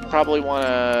 So we'll probably want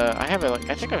to... I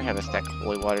think I have a stack of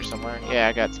holy water somewhere. Yeah,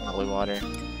 I got some holy water.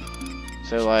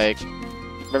 So like,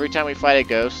 every time we fight a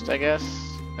ghost, I guess.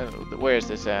 Where is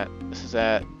this at? This is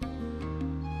at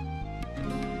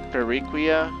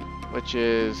Periquia, which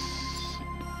is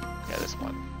Yeah, this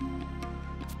one.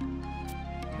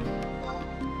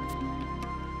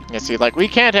 Yeah, see, like, we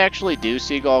can't actually do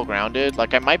Seagull grounded.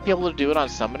 Like, I might be able to do it on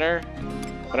Summoner,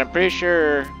 but I'm pretty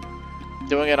sure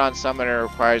doing it on Summoner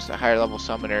requires a higher level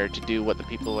Summoner to do what the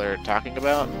people are talking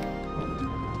about.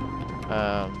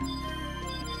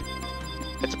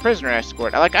 It's a prisoner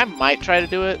escort. Like, I might try to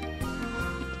do it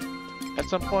at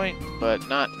some point, but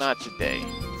not today.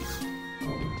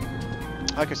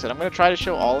 Like I said, I'm going to try to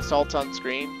show all assaults on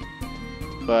screen,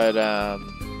 but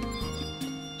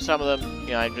some of them,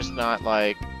 you know, I'm just not,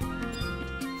 like,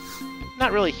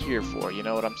 not really here for, you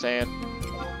know what I'm saying?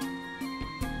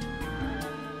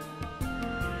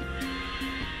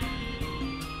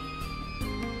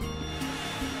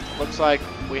 Looks like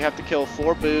we have to kill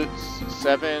 4 boots,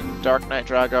 7 Dark Knight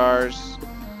Draugars,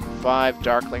 5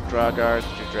 Darkling Draugars,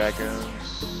 which are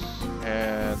dragoons,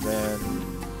 and then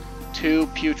 2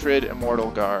 Putrid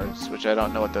Immortal Guards, which I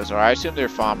don't know what those are. I assume they're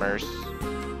Farmers,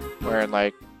 wearing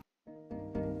like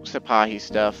Sipahi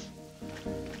stuff.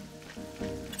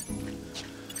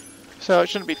 So it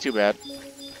shouldn't be too bad.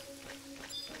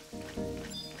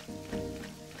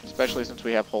 Especially since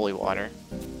we have holy water.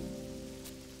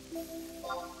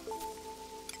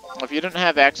 If you didn't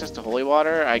have access to holy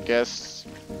water, I guess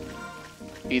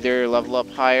either level up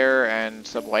higher and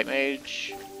sub white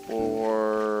mage,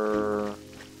 or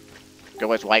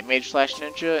go as white mage /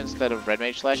 ninja instead of red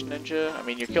mage / ninja. I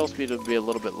mean, your kill speed would be a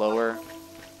little bit lower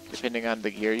depending on the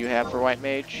gear you have for white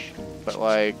mage, but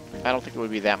like, I don't think it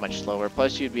would be that much slower.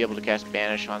 Plus you'd be able to cast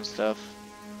banish on stuff,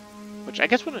 which I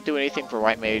guess wouldn't do anything for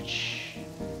white mage,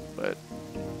 but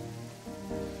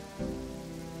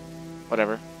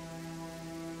whatever.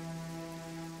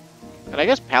 And I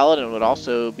guess Paladin would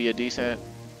also be a decent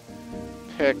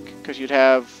pick, because you'd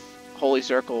have Holy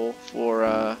Circle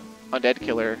for Undead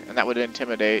Killer, and that would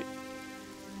intimidate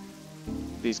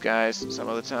these guys some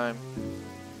of the time.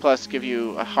 Plus give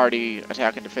you a hardy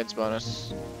attack and defense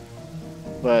bonus.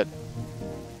 But,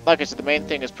 like I said, the main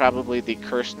thing is probably the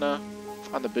Kursna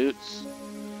on the boots.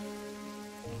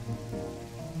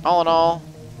 All in all,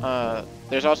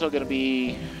 there's also going to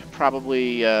be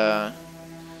probably... the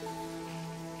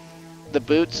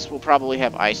boots will probably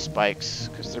have ice spikes,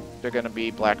 because they're going to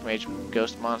be black mage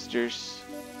ghost monsters.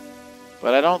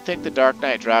 But I don't think the Dark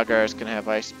Knight Draugars can have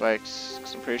ice spikes,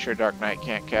 because I'm pretty sure Dark Knight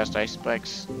can't cast ice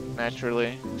spikes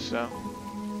naturally, so...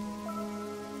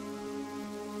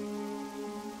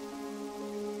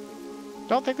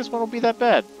 don't think this one will be that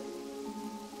bad.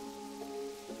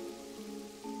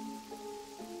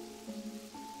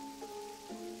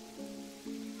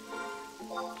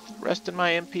 Resting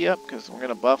my MP up, because we're going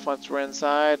to buff once we're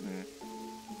inside, and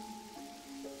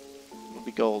it'll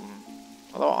be golden.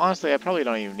 Although, honestly, I probably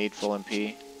don't even need full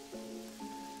MP.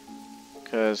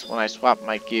 Because when I swap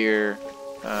my gear,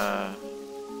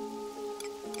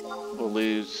 we'll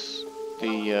lose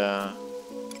the,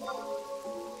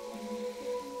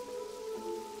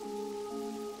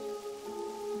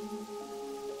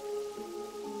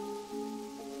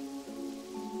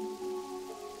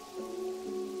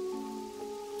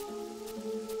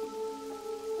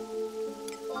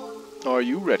 Are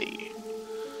you ready?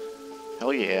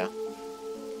 Hell yeah.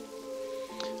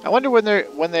 I wonder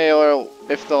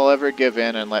if they'll ever give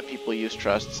in and let people use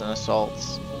trusts and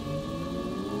assaults.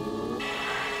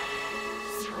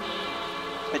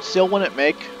 It still wouldn't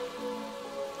make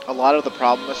a lot of the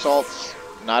problem assaults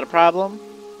not a problem,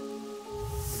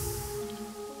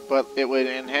 but it would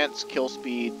enhance kill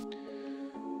speed,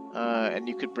 and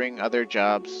you could bring other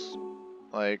jobs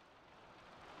like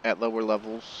at lower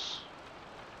levels.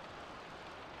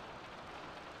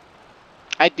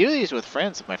 I'd do these with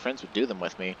friends if my friends would do them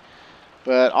with me.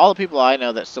 But all the people I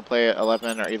know that still play at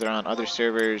 11 are either on other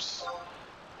servers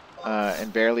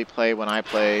and barely play when I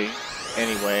play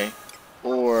anyway,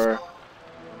 or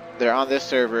they're on this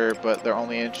server but they're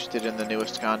only interested in the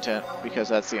newest content because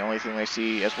that's the only thing they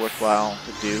see as worthwhile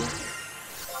to do.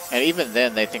 And even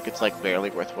then they think it's like barely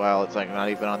worthwhile. It's like not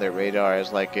even on their radar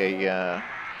as like a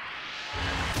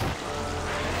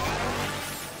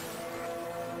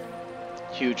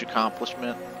huge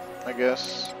accomplishment, I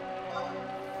guess.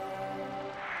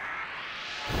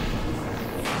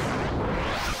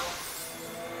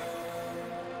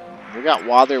 We got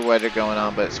Water Weather going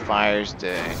on, but it's Fire's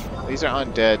Day. These are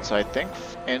undead, so I think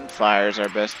End Fire is our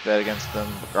best bet against them,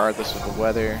 regardless of the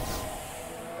weather.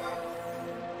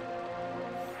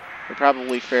 They're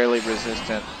probably fairly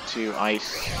resistant to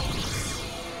ice,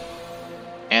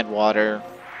 and water,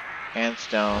 and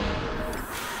stone.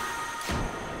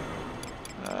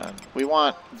 We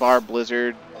want Bar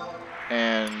Blizzard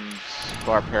and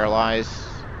Bar Paralyze,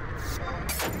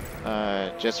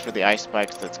 just for the ice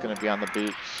spikes that's going to be on the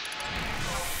boots.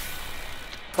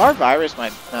 Bar virus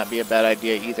might not be a bad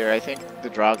idea either. I think the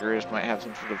Draugrs might have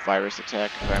some sort of virus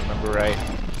attack, if I remember right.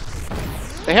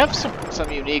 They have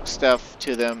some unique stuff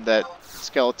to them that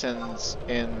skeletons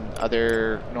in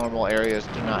other normal areas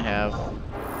do not have.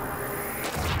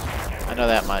 I know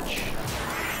that much.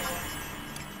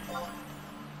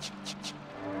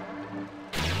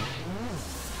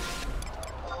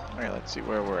 Alright, let's see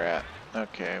where we're at.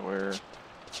 Okay, we're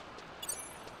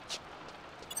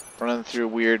running through a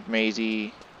weird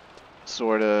mazy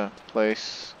sorta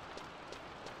place.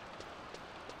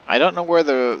 I don't know where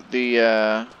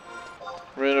the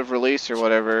rune of release or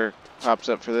whatever pops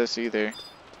up for this either.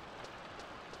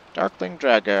 Darkling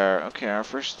Dragar. Okay, our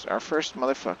first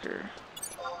motherfucker.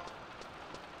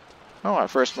 Oh, our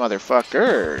first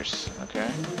motherfuckers. Okay.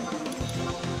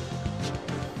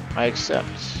 I accept.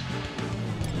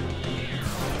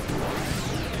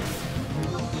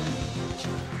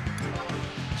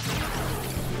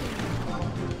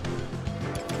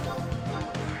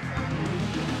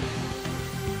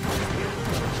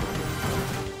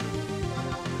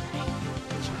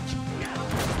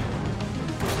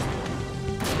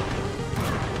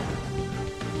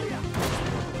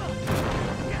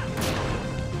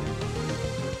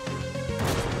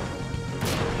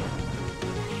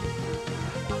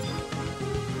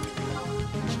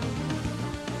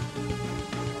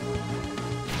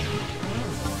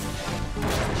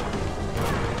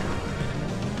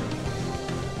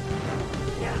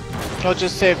 I'll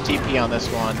just save TP on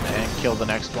this one and kill the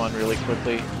next one really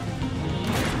quickly.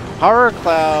 Horror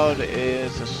Cloud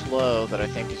is a slow that I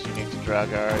think is unique to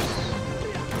Draugrs.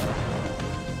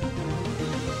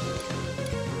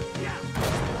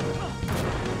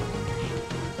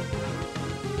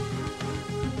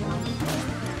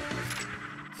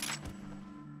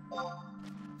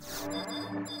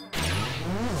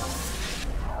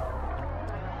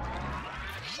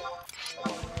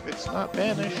 It's not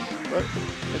banished, but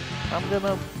I'm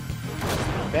gonna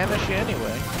banish you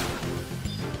anyway.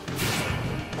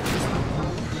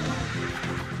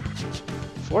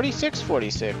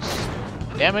 $46.46.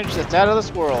 Damage that's out of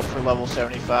this world for level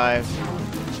 75.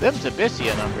 Them's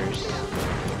Abyssia numbers.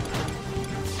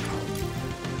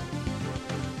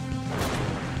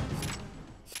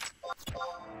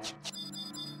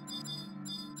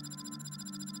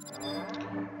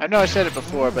 I know I said it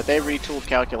before, but they retooled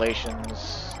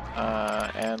calculations.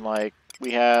 And like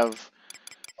we have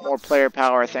more player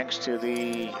power thanks to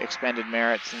the expanded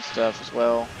merits and stuff as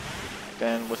well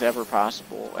than was ever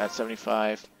possible at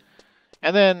 75.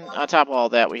 And then on top of all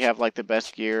that, we have like the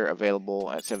best gear available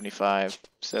at 75.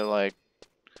 So like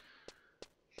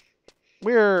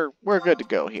we're good to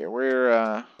go here.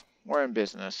 We're in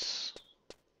business.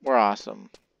 We're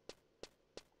awesome.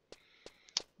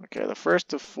 Okay, the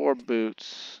first of 4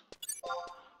 boots.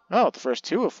 Oh, the first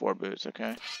 2 of 4 boots.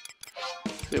 Okay.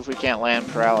 See if we can't land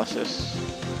paralysis.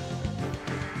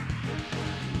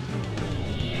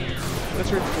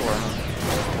 Wizard 4,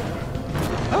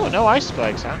 huh? Oh, no ice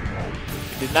spikes, huh?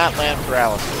 Did not land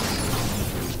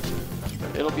paralysis.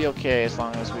 But it'll be okay as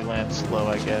long as we land slow,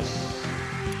 I guess.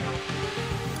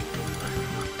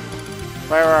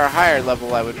 If I were a higher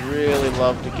level, I would really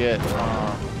love to get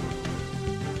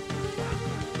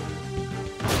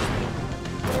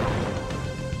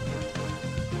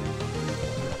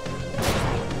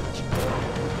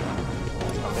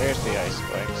there's the ice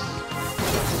spikes.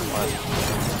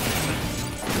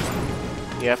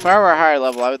 Yeah, if I were a higher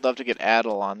level, I would love to get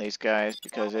Addle on these guys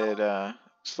because it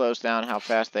slows down how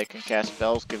fast they can cast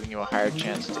spells, giving you a higher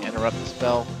chance to interrupt the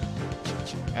spell,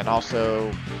 and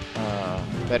also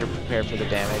better prepare for the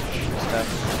damage and stuff.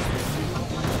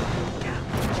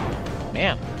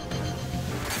 Man,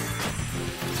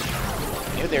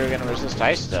 I knew they were gonna resist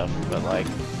ice stuff, but like.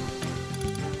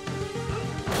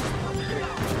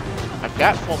 I've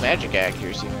got full magic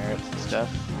accuracy merits and stuff.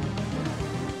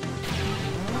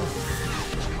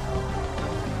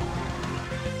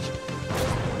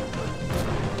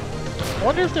 I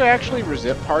wonder if they're actually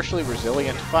partially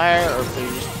resilient to fire, or if they're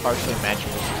just partially magic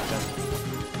resistant.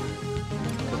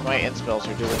 Because my int spells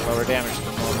are doing lower damage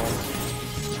than normal.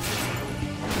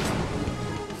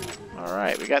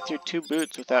 Alright, we got through 2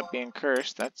 boots without being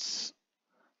cursed. That's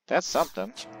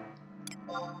something.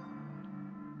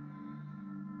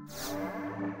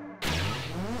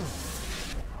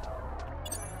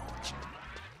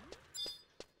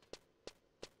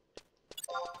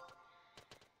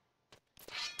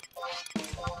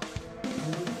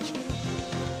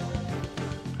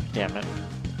 Damn it.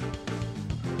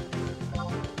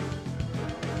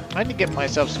 I need to get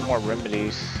myself some more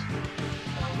remedies.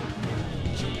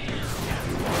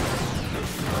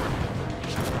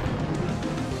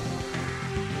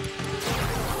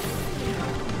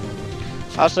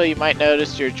 Also, you might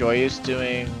notice your Joyous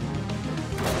doing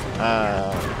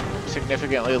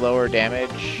significantly lower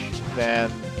damage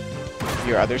than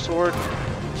your other sword.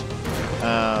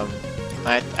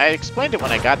 I explained it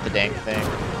when I got the dang thing,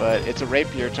 but it's a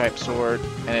rapier type sword,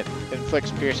 and it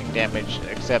inflicts piercing damage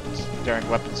except during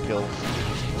weapon skills.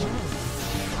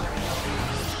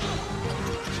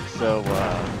 So,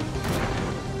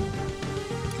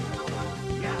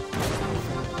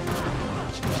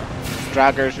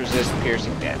 Draugrs resist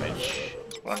piercing damage,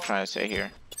 is what I'm trying to say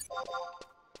here.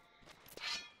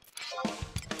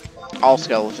 All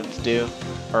skeletons do,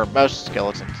 or most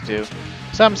skeletons do.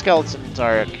 Some skeletons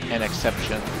are an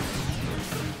exception,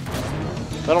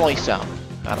 but only some,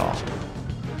 not all.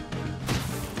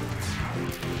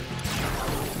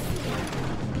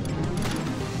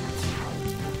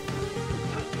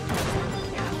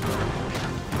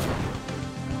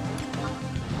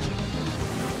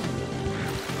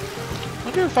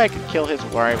 I wonder if I could kill his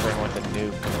wyvern with a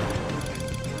nuke.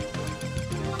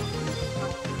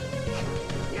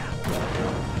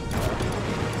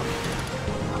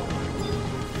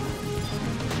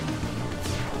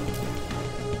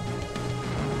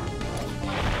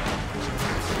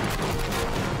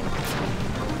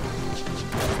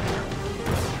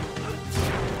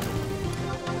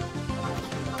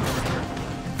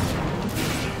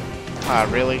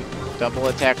 Really? Double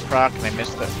attack proc and I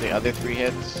missed the other 3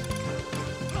 hits?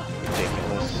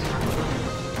 Ridiculous.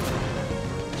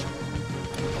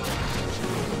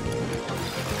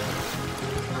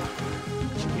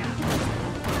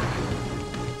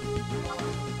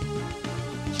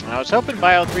 I was hoping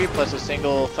Bio 3 plus a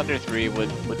single Thunder 3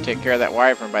 would take care of that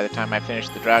wyvern by the time I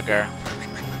finished the Draugr.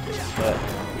 But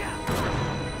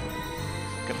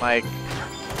looking like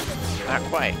not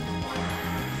quite.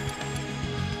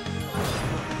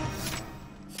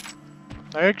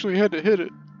 I actually had to hit it.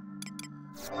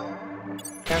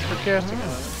 After casting on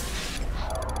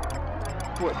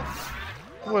it.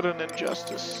 What an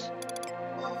injustice.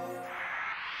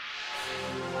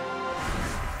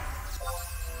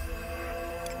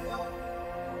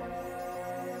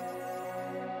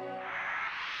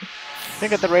 I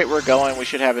think at the rate we're going, we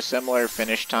should have a similar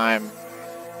finish time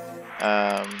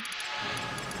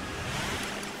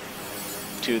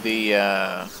to the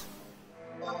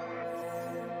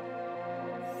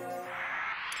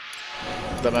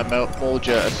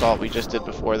Mamolja assault we just did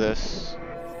before this.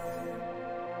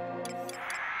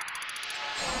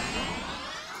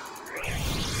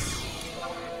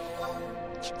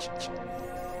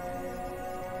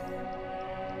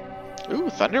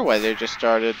 Ooh, Thunder Weather just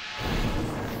started.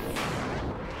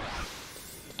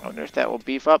 I wonder if that will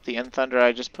beef up the End Thunder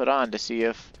I just put on to see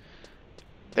if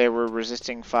they were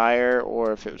resisting fire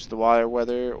or if it was the water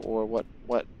weather or what.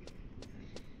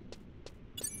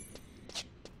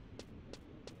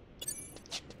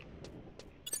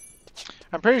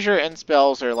 I'm pretty sure end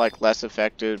spells are like less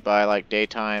affected by like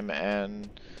daytime and,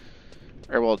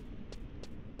 or well,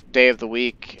 day of the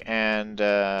week and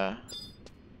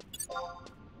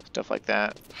stuff like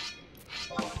that.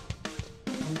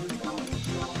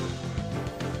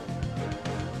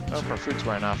 Oh, my food's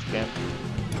wearing off again.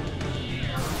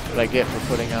 What I get for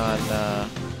putting on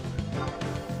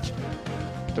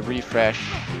the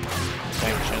refresh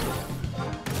sanction.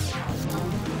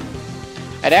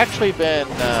 I'd actually been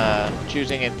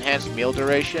choosing enhanced meal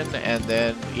duration and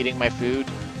then eating my food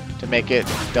to make it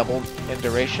double in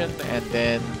duration, and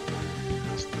then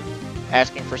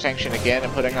asking for sanction again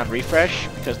and putting on refresh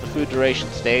because the food duration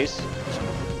stays.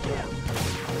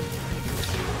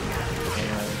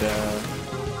 And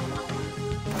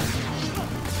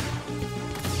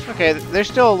okay, they're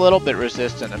still a little bit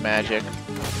resistant to magic.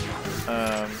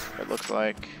 It looks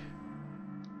like.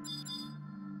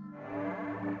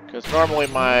 Because normally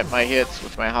my hits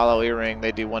with my hollow earring,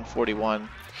 they do 141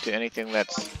 to anything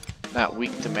that's not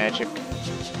weak to magic.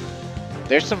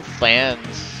 There's some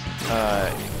clans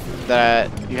that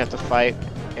you have to fight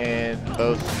in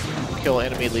both kill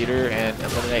enemy leader and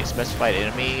eliminate specified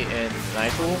enemy in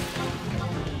Nightfall.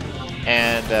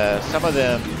 And some of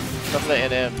the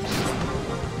NMs,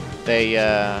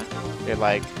 they're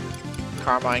like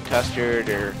Carmine Custard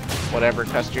or whatever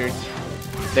Custard.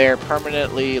 They're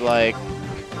permanently like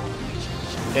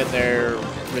in their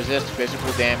resist physical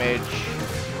damage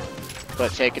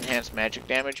but take enhanced magic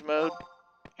damage mode,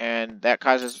 and that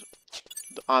causes,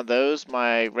 on those,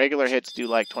 my regular hits do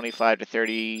like 25 to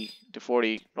 30 to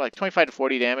 40, like 25 to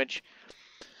 40 damage,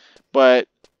 but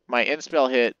my end spell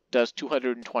hit does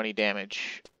 220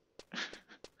 damage.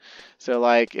 So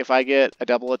like if I get a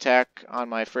double attack on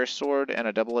my first sword and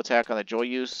a double attack on the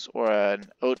Joyous or an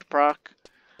Oat proc,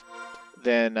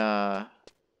 then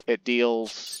it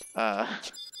deals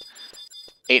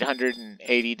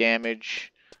 880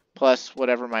 damage plus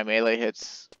whatever my melee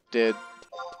hits did.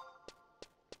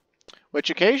 Which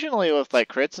occasionally with like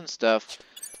crits and stuff,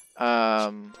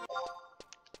 I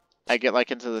get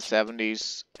like into the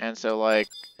 70s, and so like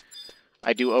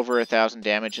I do over 1,000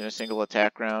 damage in a single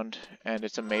attack round, and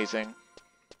it's amazing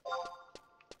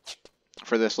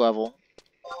for this level.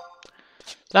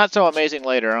 Not so amazing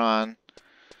later on.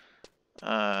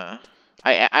 I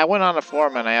went on a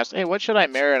forum and I asked, hey, what should I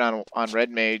merit on Red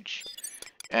Mage?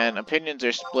 And opinions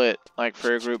are split. Like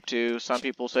for group 2, some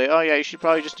people say, oh yeah, you should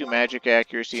probably just do magic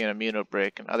accuracy and immuno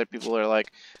break, and other people are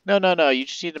like, no, you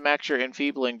just need to max your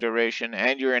enfeebling duration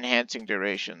and your enhancing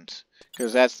durations,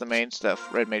 because that's the main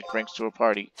stuff Red Mage brings to a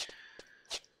party.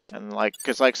 And like,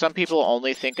 because like some people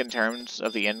only think in terms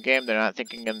of the end game, they're not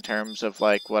thinking in terms of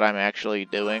like what I'm actually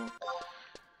doing.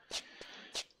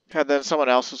 And then someone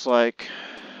else was like,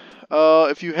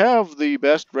 if you have the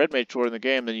best Red Mage sword in the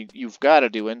game, then you've got to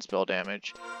do in-spell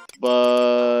damage.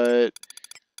 But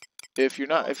if you're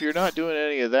not doing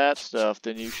any of that stuff,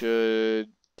 then you should,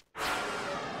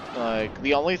 like,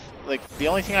 the only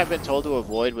thing I've been told to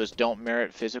avoid was don't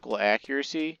merit physical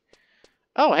accuracy.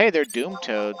 Oh, hey, they're Doom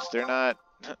Toads. They're not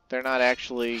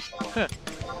actually. Huh.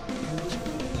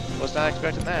 Was not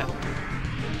expecting that.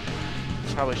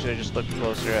 Probably should have just looked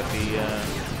closer at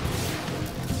the.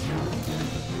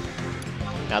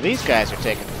 Now these guys are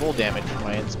taking full damage from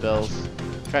my in-spells.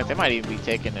 In fact, they might even be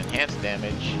taking enhanced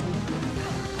damage.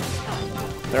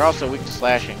 They're also weak to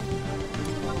slashing.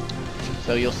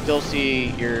 So you'll still see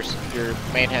your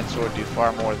main hand sword do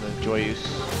far more than the Joyous.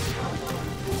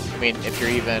 I mean, if you're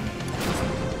even...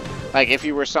 like, if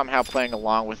you were somehow playing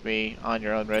along with me on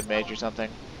your own Red Mage or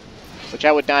something. Which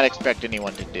I would not expect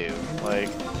anyone to do. Like,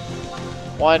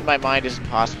 one, my mind is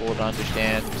impossible to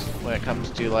understand when it comes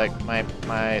to like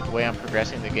the way I'm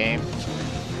progressing the game,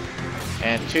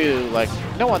 and two, like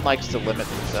no one likes to limit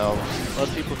themselves.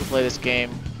 Most people who play this game,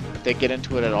 if they get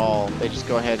into it at all, they just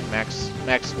go ahead and max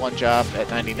one job at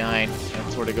 99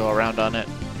 and sort of go around on it.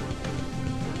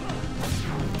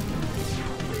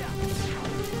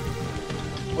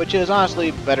 Which is honestly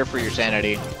better for your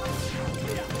sanity.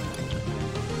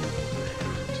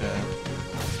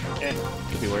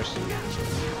 Could be worse.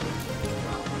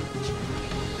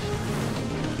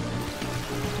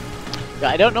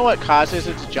 I don't know what causes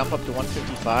it to jump up to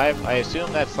 155. I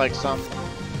assume that's like some...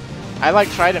 I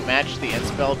like try to match the end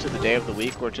spell to the day of the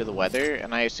week or to the weather,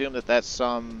 and I assume that that's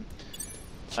some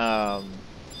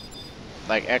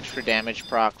like extra damage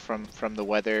proc from the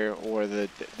weather or the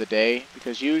day,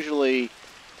 because usually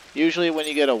when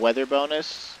you get a weather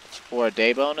bonus or a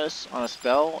day bonus on a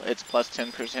spell, it's plus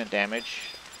 10% damage.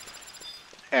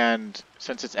 And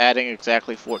since it's adding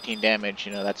exactly 14 damage,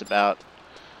 you know, that's about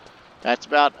a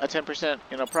 10%,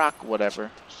 you know, proc,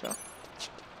 whatever. So, of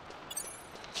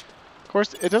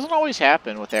course, it doesn't always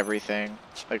happen with everything.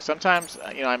 Like sometimes,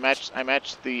 you know, I match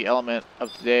the element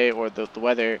of the day or the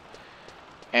weather,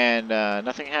 and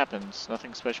nothing happens.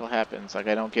 Nothing special happens. Like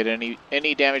I don't get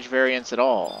any damage variance at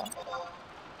all.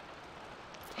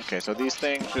 Okay, so these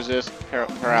things resist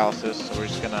paralysis, so we're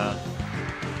just gonna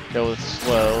go with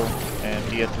slow and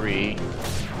be a 3.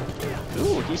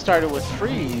 Ooh, he started with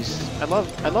freeze. I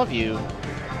love you.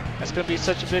 That's gonna be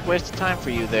such a big waste of time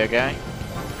for you there, guy.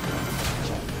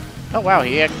 Oh wow,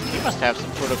 he must have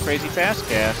some sort of crazy fast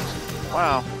cast.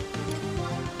 Wow.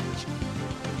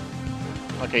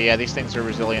 Okay, yeah, these things are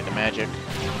resilient to magic.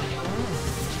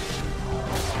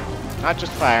 Not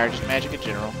just fire, just magic in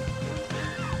general.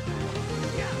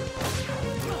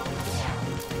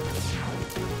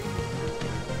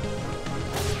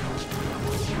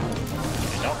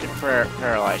 Don't get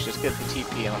paralyzed, just get the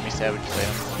TP and let me savage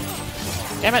them.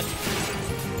 Damn it!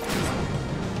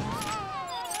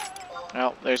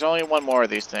 Well, there's only one more of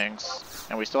these things,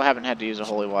 and we still haven't had to use a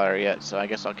holy water yet, so I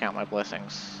guess I'll count my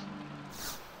blessings.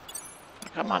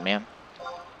 Come on, man.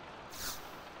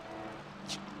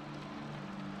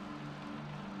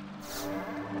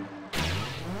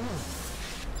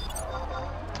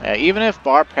 Yeah, even if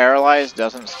bar paralyzed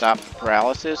doesn't stop the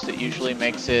paralysis, it usually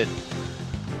makes it...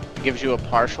 gives you a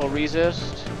partial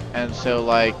resist, and so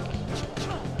like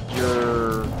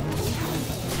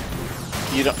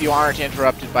you aren't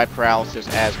interrupted by paralysis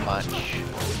as much.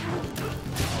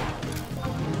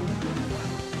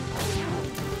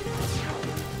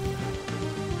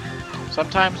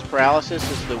 Sometimes paralysis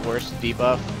is the worst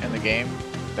debuff in the game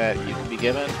that you can be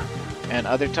given, and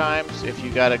other times, if you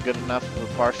got a good enough of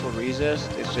a partial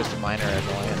resist, it's just a minor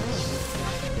annoyance.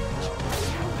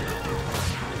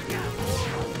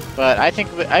 But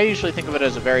I usually think of it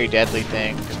as a very deadly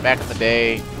thing, because back in the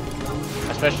day,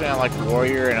 especially on like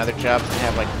Warrior and other jobs that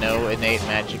have like no innate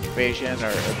magic evasion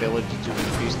or ability to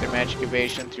increase their magic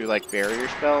evasion through like barrier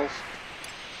spells.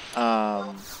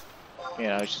 You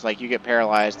know, it's just like you get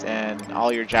paralyzed and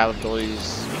all your job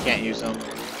abilities, you can't use them.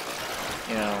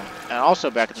 You know, and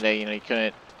also back in the day, you know, you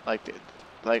couldn't,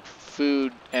 like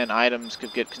food and items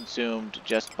could get consumed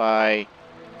just by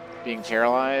being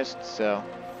paralyzed, so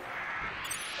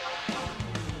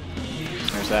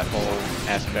there's that whole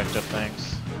aspect of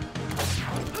things.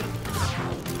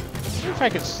 I wonder if I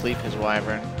could sleep his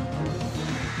wyvern.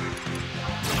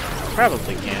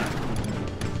 Probably can.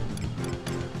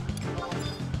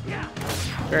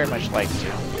 Very much like to.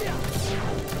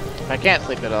 If I can't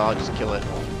sleep at all, I'll just kill it.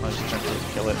 I'll just attempt to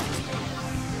kill it.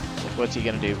 What's he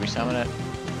gonna do? Resummon it?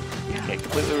 Okay,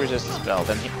 completely resist the spell.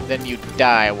 Then you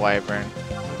die, wyvern.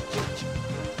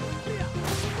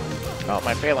 Oh,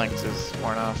 my phalanx is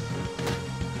worn off.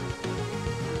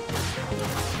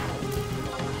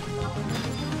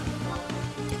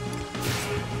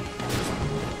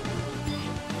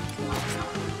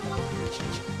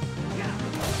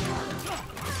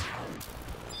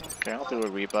 Okay, I'll do a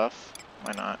rebuff.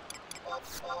 Why not?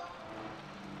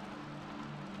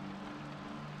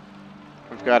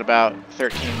 We've got about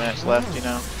 13 minutes left, you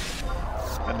know,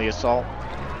 in the assault.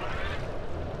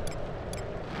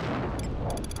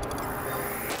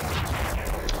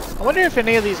 I wonder if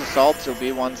any of these assaults will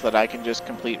be ones that I can just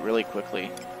complete really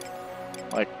quickly.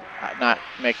 Like, not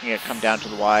making it come down to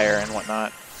the wire and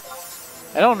whatnot.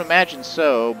 I don't imagine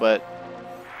so, but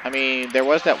I mean, there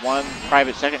was that one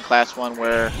private second class one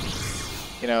where,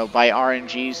 you know, by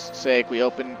RNG's sake,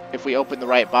 if we open the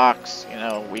right box, you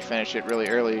know, we finish it really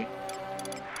early.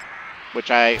 Which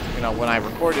you know, when I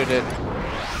recorded it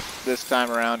this time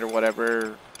around or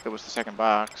whatever, it was the second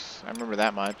box. I remember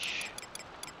that much.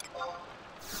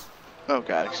 Oh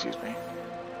god, excuse me.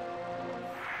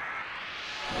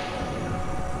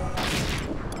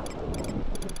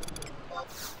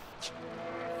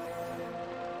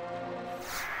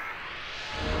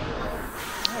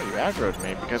 Oh, you aggroed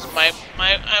me because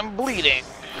I'm bleeding.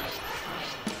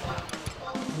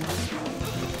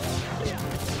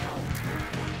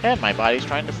 And my body's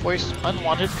trying to foist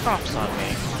unwanted coughs on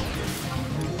me.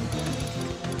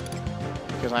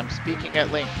 Because I'm speaking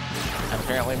at length. And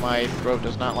apparently my throat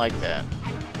does not like that.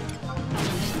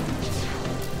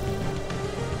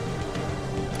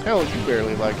 Hell, you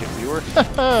barely like it, viewer.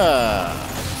 Haha!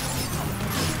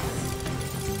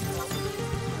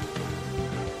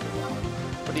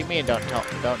 What do you mean don't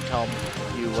tell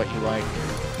you what you like?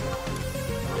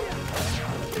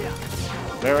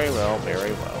 Very well,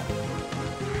 very well.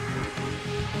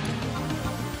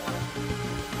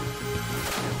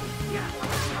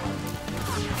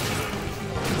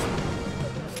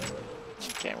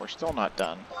 Okay, we're still not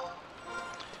done.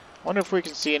 Wonder if we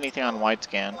can see anything on wide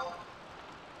scan.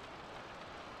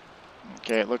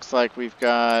 Okay, it looks like we've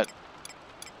got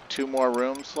 2 more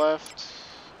rooms left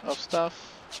of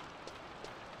stuff.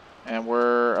 And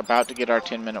we're about to get our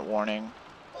 10-minute warning.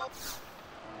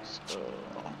 So,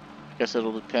 I guess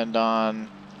it'll depend on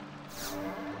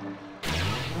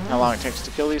how long it takes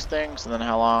to kill these things, and then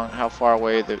how far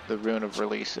away the rune of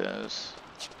release is.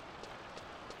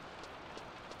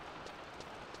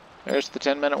 There's the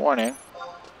 10-minute warning.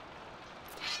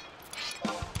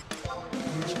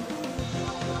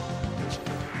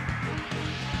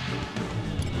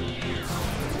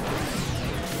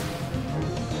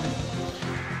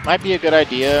 Might be a good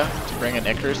idea to bring an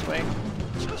Icarus Wing.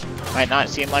 Might not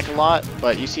seem like a lot,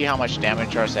 but you see how much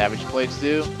damage our Savage Blades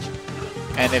do.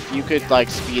 And if you could like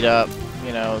speed up,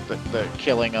 you know, the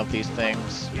killing of these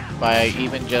things by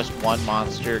even just one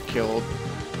monster killed,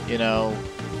 you know,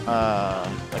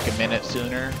 like a minute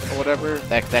sooner or whatever,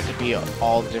 that could be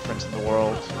all the difference in the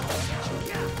world.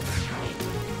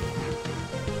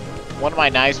 One of my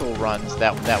Nizul runs,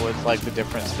 that was like the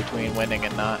difference between winning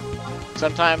and not.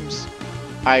 Sometimes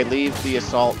I leave the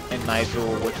assault in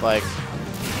Nizul with like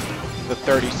the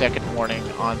 30-second warning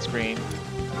on screen.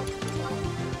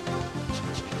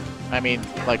 I mean,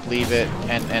 like leave it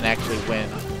and actually win.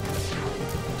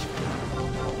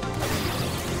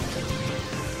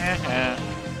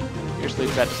 Your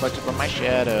sleep got deflected from my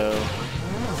shadow.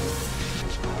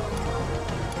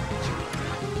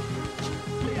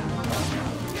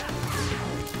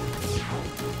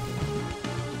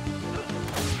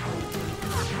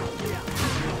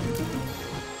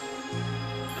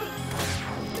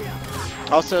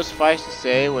 Also, suffice to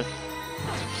say, with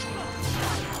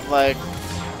like,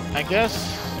 I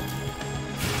guess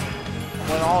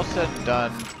when all said and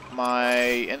done,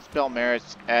 my Inspel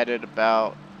merits added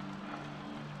about,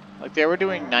 like, they were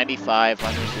doing 95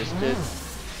 unresisted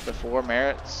before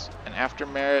merits, and and after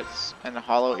Mercs and a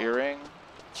hollow earring,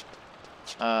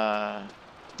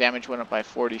 damage went up by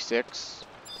 46.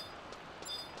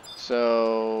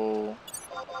 So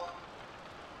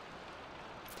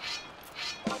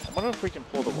I wonder if we can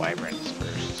pull the wyverns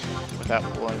first without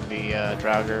pulling the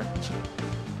Draugr.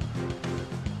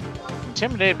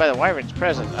 Intimidated by the wyvern's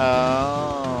presence.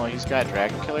 Oh, he's got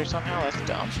Dragon Killer somehow? That's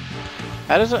dumb.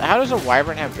 How does a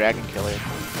wyvern have Dragon Killer?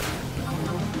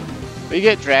 We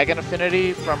get Dragon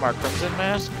Affinity from our Crimson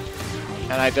Mask,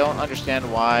 and I don't understand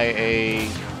why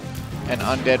an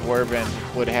undead wyvern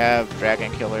would have Dragon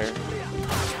Killer.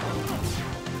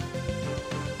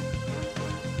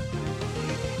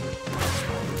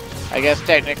 I guess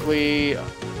technically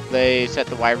they set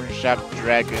the wyvern shop to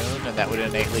Dragoon, and that would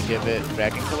innately give it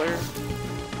Dragon Killer.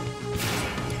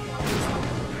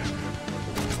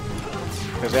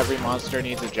 Because every monster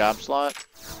needs a job slot.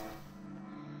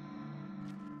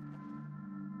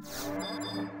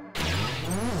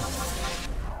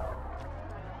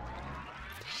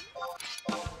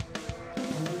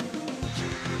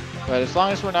 But as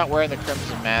long as we're not wearing the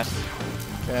Crimson Mask,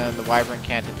 then the wyvern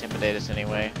can't intimidate us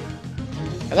anyway.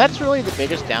 And that's really the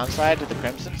biggest downside to the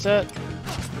Crimson set.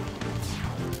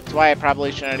 That's why I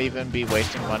probably shouldn't even be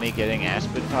wasting money getting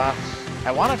Aspid Pops.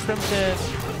 I want a Crimson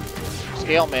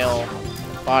Scale Mail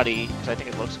body, because I think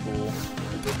it looks cool.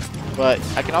 But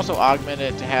I can also augment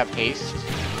it to have haste.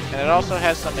 And it also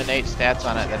has some innate stats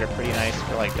on it that are pretty nice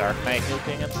for like Dark Knight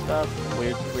nuking and stuff.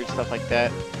 Weird stuff like that.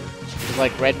 It's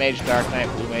like Red Mage, Dark Knight,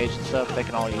 Blue Mage and stuff, they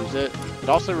can all use it. It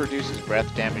also reduces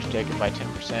breath damage taken by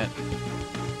 10%.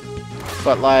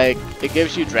 But like, it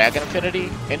gives you Dragon Affinity.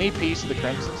 Any piece of the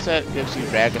Crimson set gives you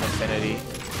Dragon Affinity,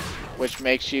 which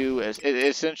makes you, it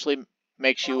essentially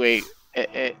makes you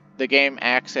the game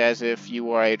acts as if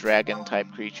you are a dragon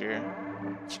type creature.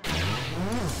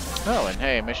 Oh, and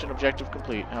hey, mission objective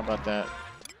complete. How about that?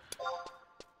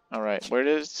 Alright, where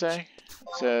did it say?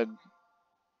 It said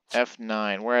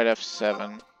F9. We're at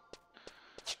F7.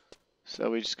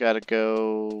 So we just gotta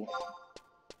go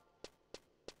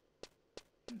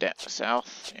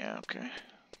south. Yeah, okay.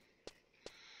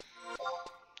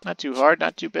 Not too hard,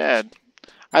 not too bad.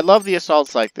 I love the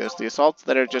assaults like this. The assaults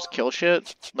that are just kill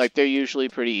shit, like they're usually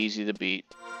pretty easy to beat.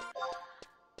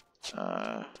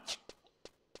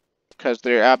 Because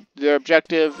their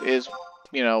objective is,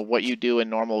 you know, what you do in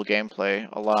normal gameplay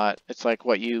a lot. It's like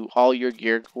what all your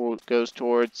gear goes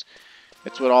towards.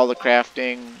 It's what all the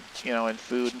crafting, you know, and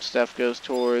food and stuff goes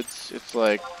towards. It's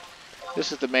like,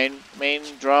 this is the main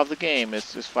draw of the game, is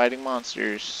fighting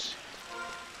monsters.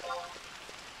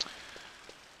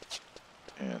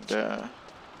 And,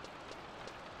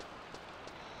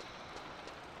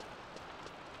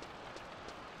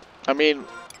 I mean,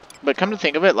 but come to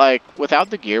think of it, like, without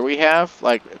the gear we have,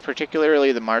 like,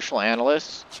 particularly the Martial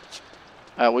Analysts,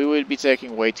 we would be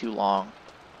taking way too long.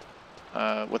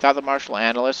 Without the Martial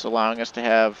Analysts allowing us to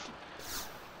have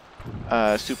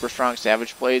super strong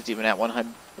Savage Blades, even at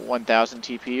 1000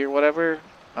 TP or whatever,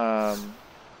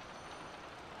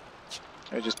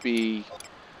 it'd just be,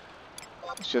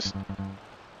 it's just, okay,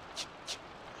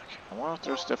 I want to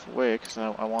throw stuff away because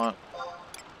I want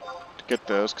to get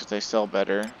those because they sell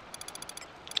better.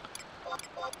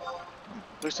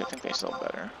 At least I think they sell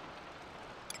better.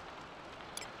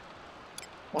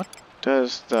 What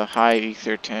does the high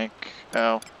ether tank?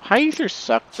 Oh, high ether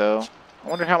suck though. I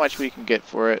wonder how much we can get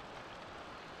for it.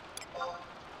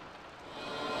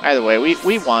 Either way,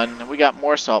 we won. We got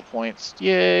more salt points.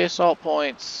 Yay, salt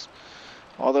points.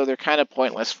 Although they're kind of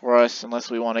pointless for us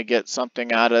unless we want to get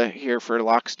something out of here for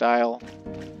lock style.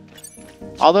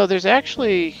 Although there's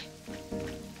actually,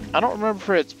 I don't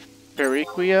remember if it's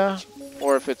Periquia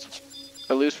or if it's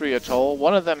Illusory Atoll.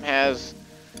 One of them has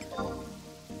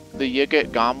the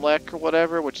Yigit Gomlek or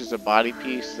whatever, which is a body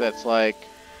piece that's like,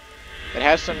 it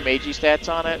has some magey stats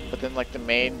on it, but then like the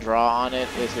main draw on it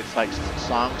is it's like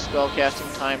song spell casting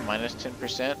time minus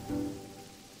 10%,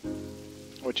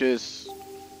 which is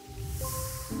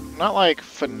not like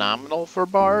phenomenal for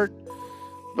Bard,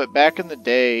 but back in the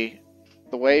day,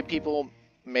 the way people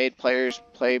made players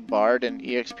play Bard in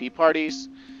EXP parties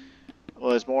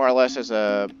was more or less as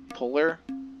a puller.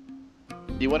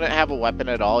 You wouldn't have a weapon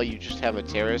at all, you just have a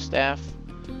Terra Staff.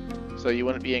 So you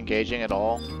wouldn't be engaging at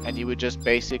all, and you would just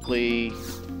basically,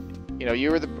 you know,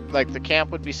 you were the camp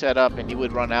would be set up and you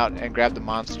would run out and grab the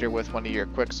monster with one of your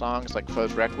quick songs like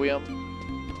Foe's Requiem.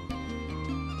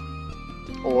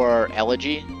 Or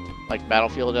Elegy, like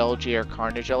Battlefield Elegy or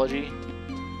Carnage Elegy.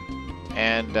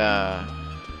 And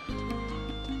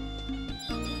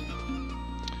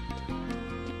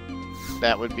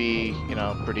that would be, you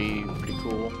know, pretty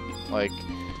cool. Like,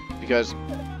 because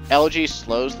Elegy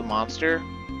slows the monster,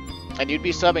 And you'd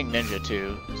be subbing Ninja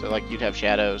too, so like you'd have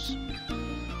Shadows.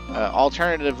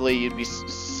 Alternatively, you'd be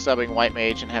subbing White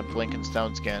Mage and have Blink and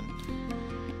Stone Skin.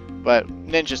 But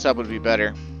Ninja sub would be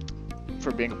better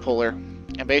for being a puller.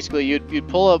 And basically, you'd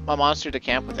pull a monster to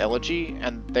camp with Elegy,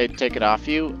 and they'd take it off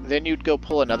you. Then you'd go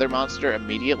pull another monster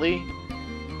immediately,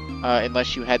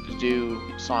 unless you had to do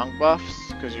song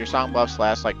buffs, because your song buffs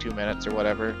last like 2 minutes or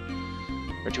whatever,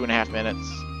 or 2.5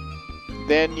 minutes.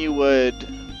 Then you would,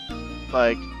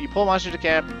 like, you pull a monster to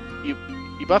camp, you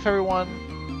buff everyone,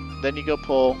 then you go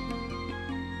pull.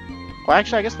 Well,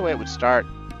 actually, I guess the way it would start,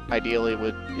 ideally,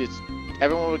 is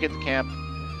everyone would get the camp.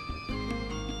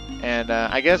 And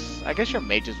I guess your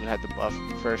mages would have the buff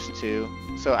first too.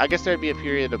 So I guess there'd be a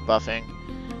period of buffing,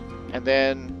 and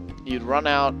then you'd run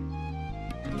out,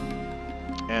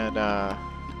 and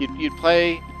you'd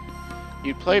play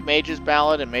Mage's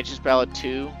Ballad and Mage's Ballad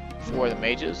 2 for the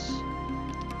mages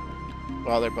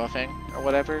while they're buffing or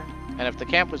whatever. And if the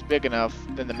camp was big enough,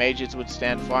 then the mages would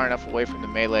stand far enough away from the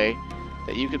melee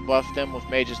that you could buff them with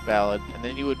Mage's Ballad, and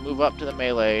then you would move up to the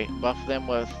melee, buff them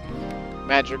with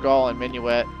Madrigal and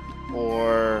Minuet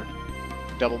or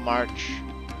Double March,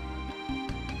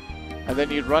 and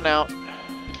then you'd run out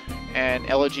and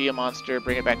elegy a monster,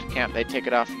 bring it back to camp. They'd take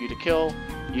it off for you to kill.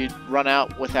 You'd run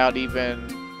out without even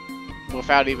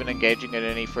engaging it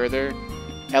any further.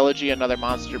 Elegy another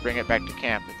monster, bring it back to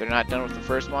camp. If they're not done with the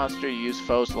first monster, you use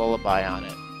Foe's Lullaby on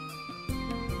it.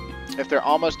 If they're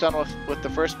almost done with the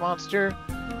first monster,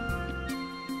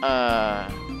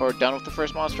 or done with the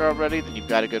first monster already, then you've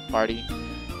got a good party.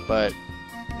 But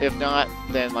if not,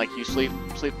 then like you sleep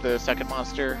the second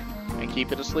monster and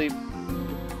keep it asleep.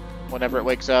 Whenever it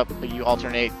wakes up, you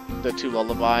alternate the 2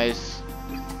 lullabies.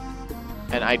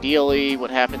 And ideally, what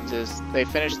happens is they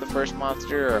finish the first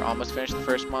monster, or almost finish the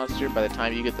first monster, by the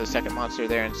time you get the second monster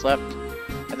there and slept.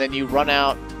 And then you run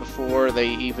out before they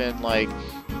even, like,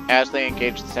 as they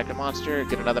engage the second monster,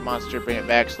 get another monster, bring it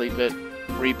back, sleep it,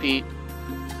 repeat.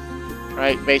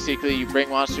 Right? Basically, you bring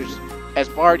monsters. As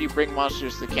Bard, you bring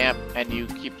monsters to the camp, and you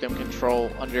keep them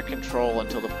under control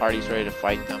until the party's ready to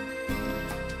fight them.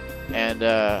 And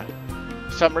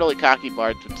some really cocky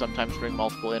Bards would sometimes bring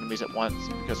multiple enemies at once,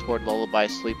 because Horde Lullaby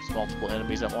sleeps multiple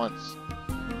enemies at once.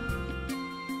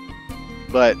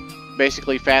 But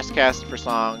basically, fast cast for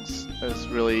songs is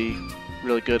really,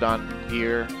 really good on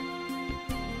gear.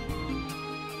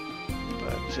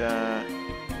 But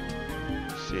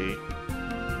let's see.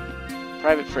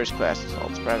 Private first class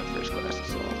assaults.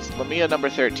 Lamia number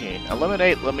 13.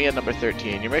 Eliminate Lamia number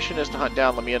 13. Your mission is to hunt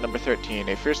down Lamia number 13,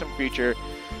 a fearsome creature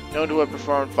known to have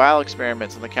performed vile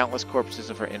experiments on the countless corpses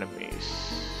of her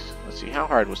enemies. Let's see, how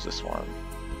hard was this one?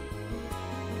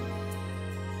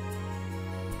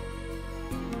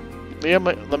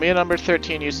 Lamia number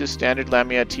 13 uses standard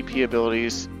Lamia TP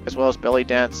abilities, as well as Belly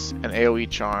Dance and AoE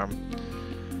Charm.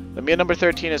 Lamia number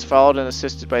 13 is followed and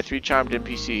assisted by 3 charmed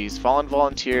NPCs, Fallen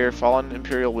Volunteer, Fallen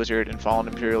Imperial Wizard, and Fallen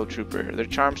Imperial Trooper. Their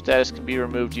charm status can be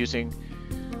removed using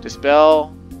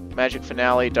Dispel, Magic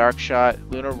Finale, Dark Shot,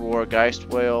 Lunar Roar, Geist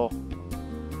Wail,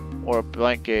 or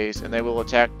Blank Gaze, and they will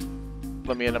attack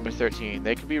Lamia number 13.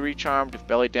 They can be recharmed if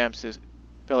Belly Dance is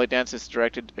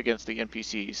directed against the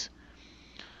NPCs.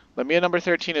 Lamia number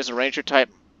 13 is a Ranger type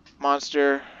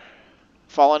monster.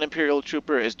 Fallen Imperial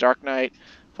Trooper is Dark Knight.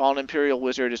 Fallen Imperial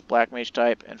Wizard is Black Mage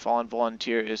type, and Fallen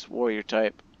Volunteer is Warrior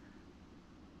type.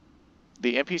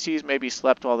 The NPCs may be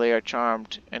slept while they are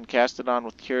charmed, and casted on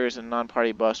with cures and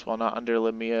non-party buffs while not under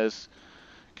Lamia's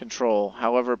control.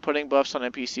 However, putting buffs on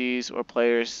NPCs or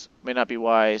players may not be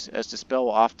wise, as Dispel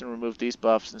will often remove these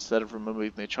buffs instead of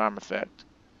removing the charm effect.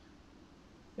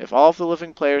 If all of the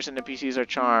living players and NPCs are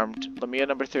charmed, Lamia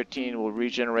number 13 will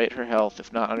regenerate her health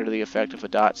if not under the effect of a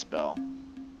dot spell.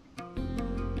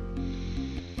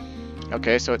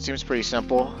 Okay, so it seems pretty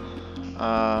simple.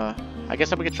 I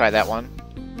guess we could try that one.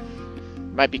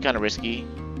 Might be kind of risky.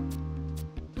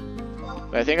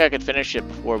 But I think I could finish it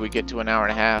before we get to an hour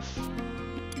and a half.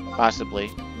 Possibly.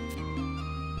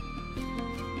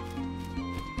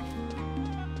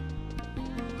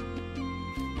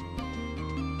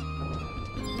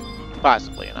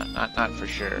 Possibly, not for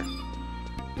sure.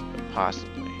 But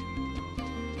possibly.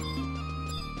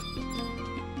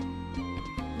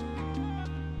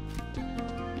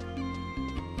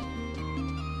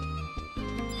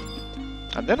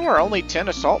 And then we're only 10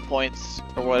 assault points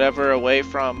or whatever away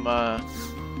from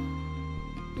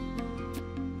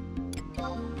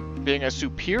being a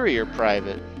superior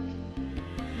private,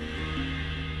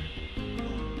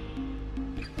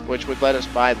 which would let us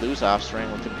buy Lose Offspring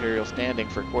with Imperial Standing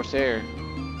for Corsair,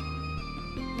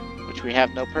 which we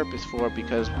have no purpose for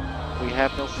because we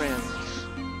have no friends.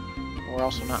 We're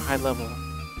also not high level.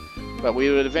 But we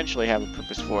would eventually have a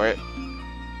purpose for it.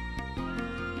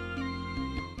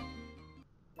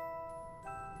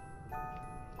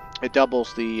 It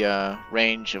doubles the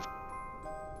range of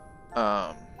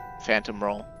Phantom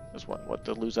Roll, is what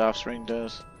the Lose Offspring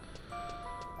does.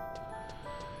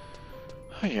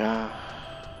 Oh, yeah.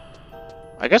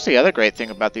 I guess the other great thing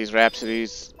about these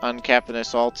Rhapsodies uncapping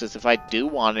assaults is if I do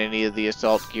want any of the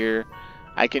assault gear,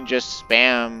 I can just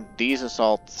spam these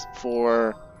assaults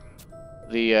for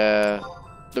the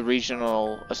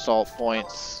regional assault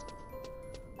points.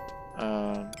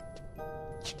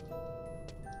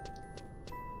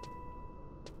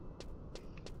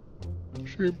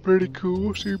 Seem pretty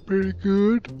cool, seem pretty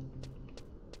good.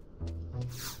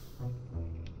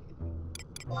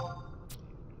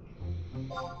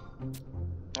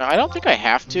 I don't think I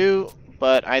have to,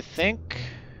 but I think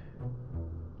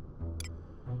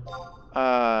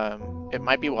it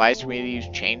might be wise for me to use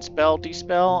Chain Spell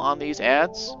Dispel on these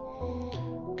ads,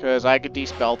 because I could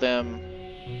dispel them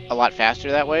a lot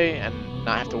faster that way and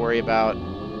not have to worry about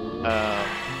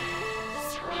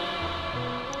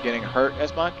getting hurt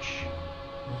as much.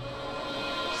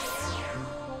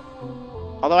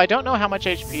 Although I don't know how much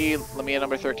HP Lamia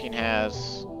number 13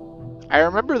 has. I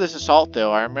remember this assault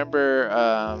though. I remember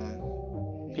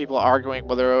people arguing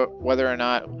whether or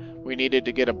not we needed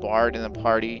to get a bard in the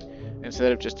party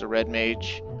instead of just a red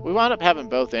mage. We wound up having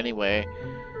both anyway,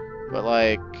 but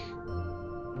like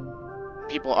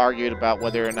people argued about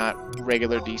whether or not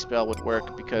regular dispel would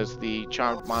work because the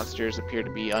charmed monsters appear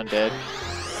to be undead.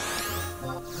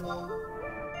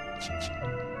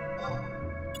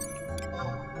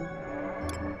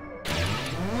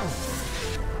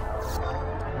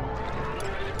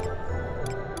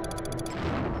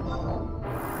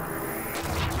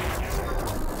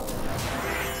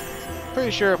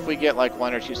 Pretty sure if we get like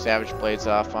 1 or 2 Savage Blades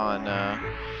off on the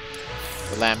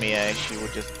Lamia, she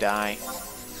would just die.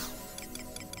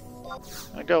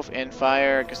 I go in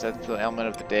fire because that's the element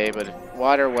of the day, but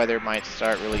water weather might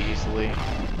start really easily.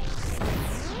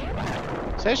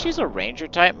 Says she's a ranger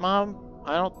type mom.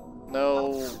 I don't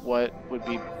know what would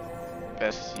be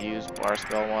best to use bar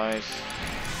spell wise.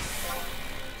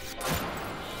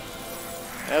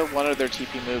 I know one of their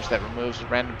TP moves that removes a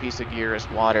random piece of gear is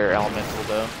water elemental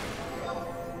though.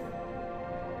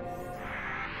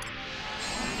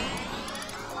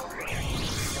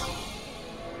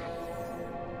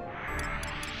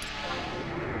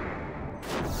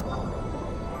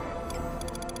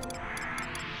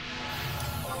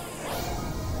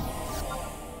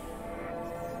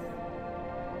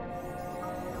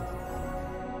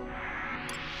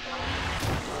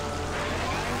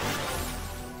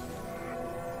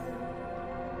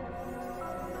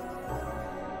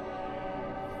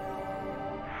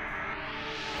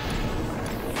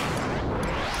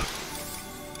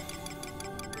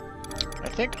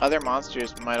 I think other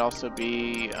monsters might also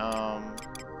be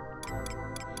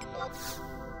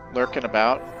lurking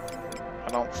about. I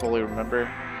don't fully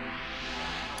remember.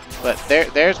 But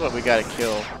there's what we gotta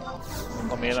kill.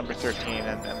 Lamia number 13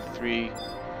 and three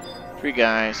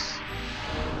guys.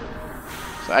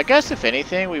 So I guess if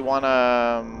anything we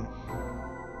wanna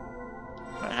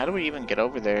how do we even get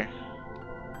over there?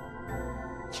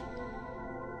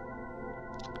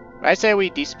 I say we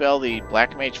dispel the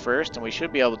Black Mage first, and we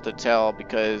should be able to tell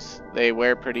because they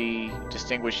wear pretty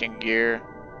distinguishing gear.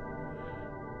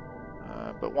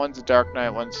 But one's a Dark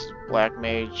Knight, one's Black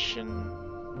Mage, and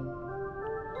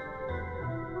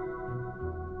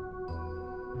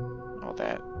all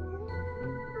that.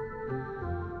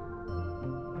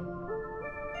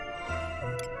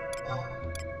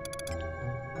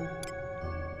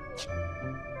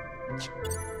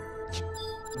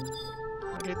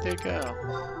 Where did they go?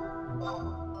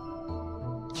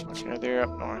 Okay, they're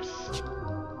up north.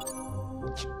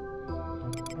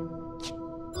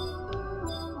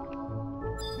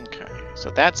 Okay, so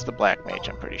that's the Black Mage,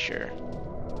 I'm pretty sure.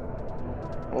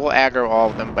 We'll aggro all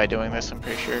of them by doing this, I'm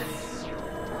pretty sure.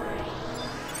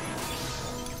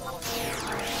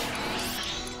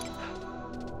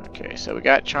 Okay, so we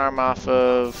got Charm off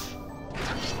of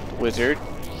Wizard.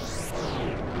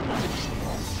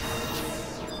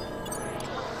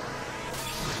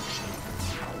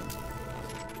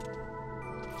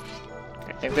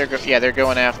 I think they're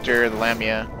going after the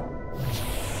Lamia.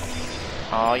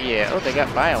 Oh yeah, oh they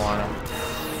got bio on them.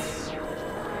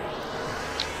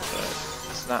 But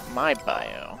it's not my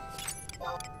bio.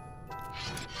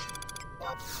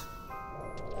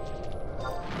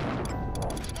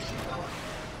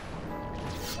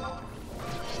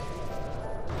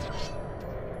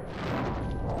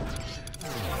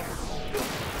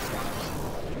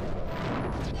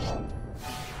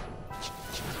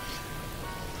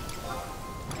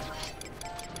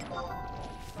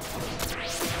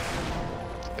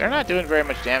 They're not doing very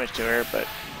much damage to her, but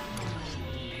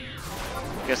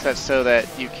I guess that's so that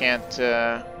you can't.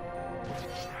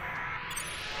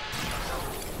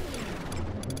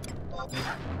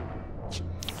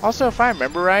 Also, if I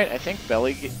remember right, I think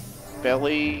belly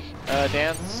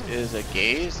dance is a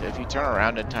gaze. If you turn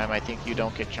around in time, I think you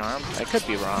don't get charmed. I could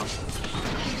be wrong.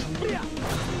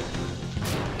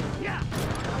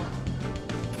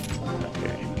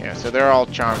 Okay, yeah, so they're all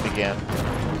charmed again.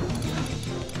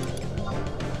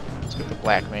 Let's get the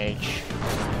black mage.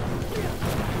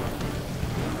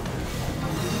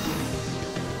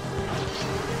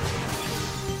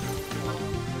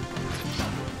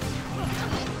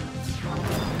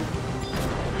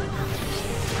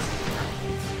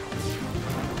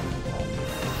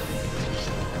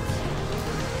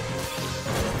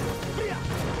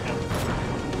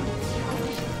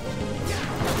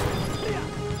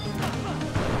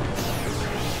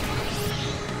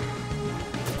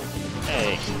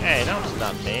 Hey, don't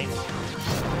stun me.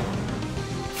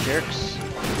 Jerks.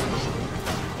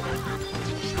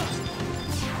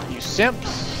 You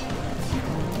simps.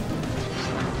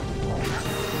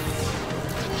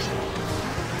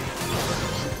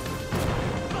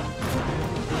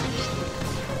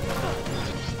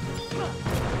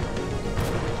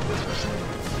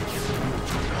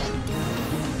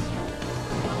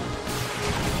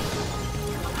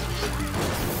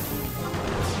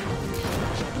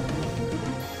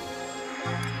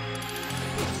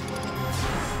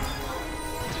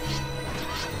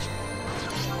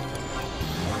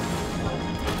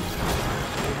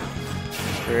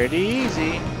 Pretty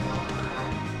easy.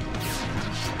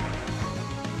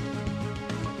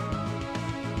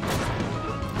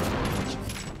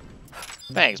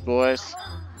 Thanks, boys.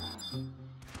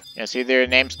 Yeah, see, their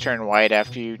names turn white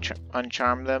after you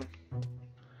uncharm them.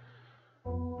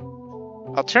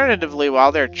 Alternatively,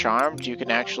 while they're charmed, you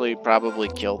can actually probably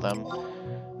kill them.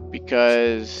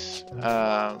 Because,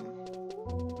 let's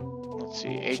see,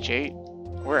 H8?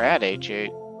 We're at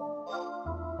H8.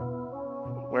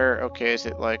 Where, okay, is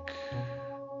it like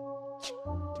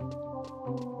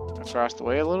across the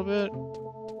way a little bit?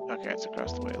 Okay, it's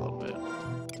across the way a little bit.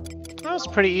 That was a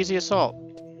pretty easy assault.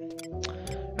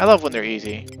 I love when they're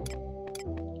easy.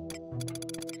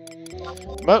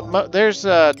 There's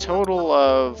a total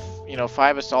of,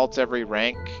 5 assaults every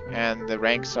rank, and the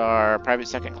ranks are private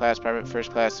second class, private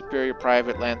first class, superior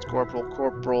private, lance corporal,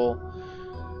 corporal,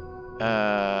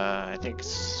 I think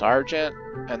sergeant,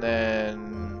 and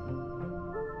then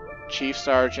Chief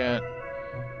Sergeant,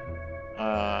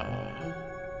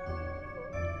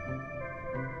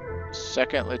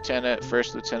 Second Lieutenant,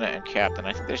 First Lieutenant, and Captain.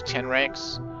 I think there's 10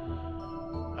 ranks.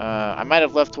 I might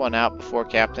have left one out before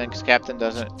Captain, because Captain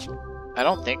doesn't... I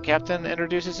don't think Captain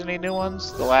introduces any new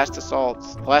ones. The last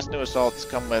new assaults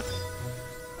come with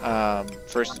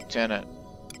First Lieutenant.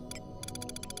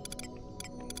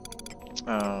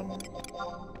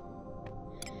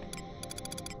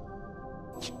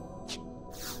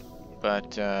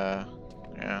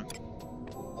 Yeah.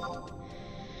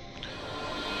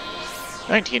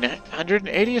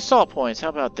 1,980 assault points. How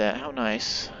about that? How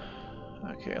nice.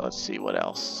 Okay, let's see what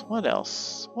else. What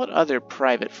else? What other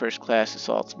private first class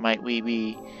assaults might we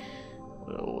be...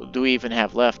 do we even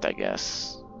have left, I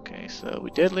guess? Okay, so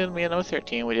we did Liliano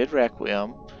 13. We did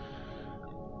Requiem.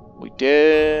 We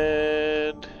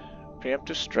did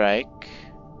Preemptive Strike.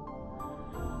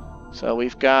 So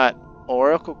we've got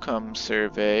Oracle Come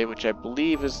Survey, which I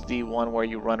believe is the one where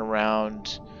you run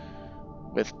around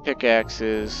with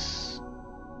pickaxes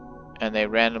and they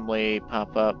randomly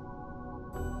pop up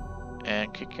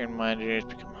and kick your minders,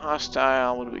 become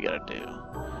hostile. What do we gotta do?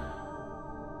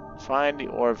 Find the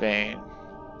ore vein.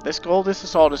 This goal of this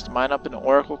assault is to mine up an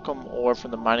Oracle Come ore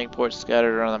from the mining ports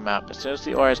scattered around the map. As soon as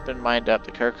the ore has been mined up,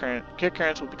 the kick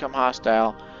currents will become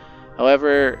hostile.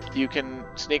 However, you can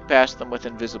sneak past them with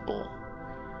invisible.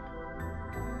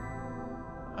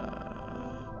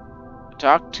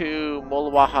 Talk to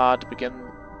Mulawaha to begin,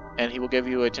 and he will give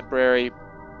you a temporary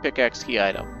pickaxe key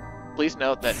item. Please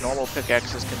note that normal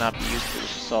pickaxes cannot be used for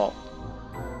this assault.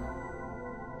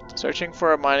 Searching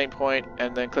for a mining point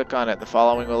and then click on it. The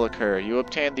following will occur. You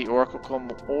obtain the Oracle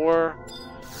Come ore.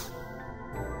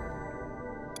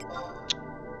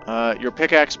 Your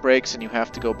pickaxe breaks and you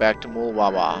have to go back to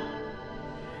Mulawaha.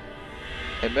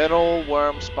 A mineral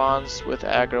worm spawns with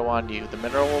aggro on you. The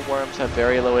mineral worms have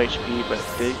very low HP but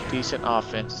decent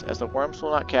offense, as the worms will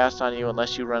not cast on you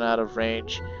unless you run out of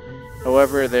range.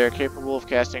 However, they are capable of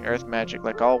casting earth magic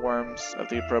like all worms of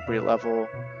the appropriate level.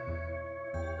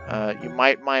 You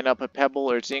might mine up a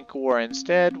pebble or zinc ore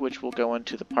instead, which will go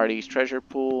into the party's treasure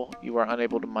pool. You are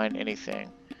unable to mine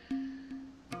anything.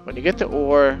 When you get the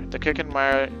ore, the Kickin'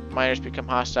 miners become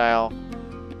hostile,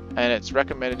 and it's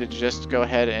recommended to just go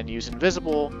ahead and use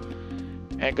invisible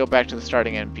and go back to the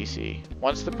starting NPC.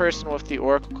 Once the person with the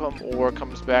Oracle ore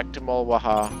comes back to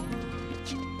Mulwaha,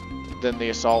 then the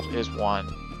assault is won.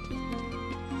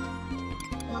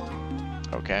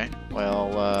 Okay,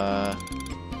 well,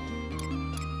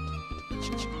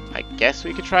 I guess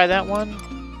we could try that one.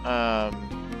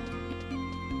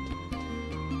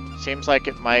 Seems like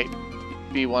it might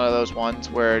be one of those ones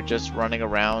where just running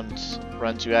around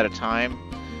runs you out of time,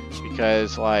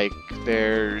 because like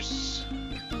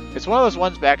it's one of those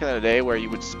ones back in the day where you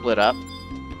would split up.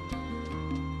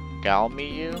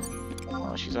 Galmiyu?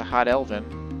 Oh, she's a hot elven.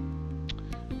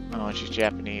 Oh, and she's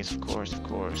Japanese, of course, of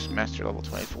course. Master level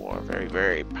 24. Very,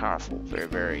 very powerful. Very,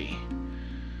 very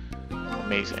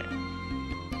amazing.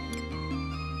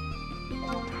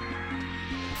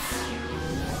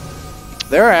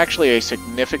 There are actually a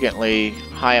significantly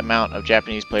high amount of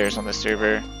Japanese players on this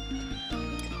server.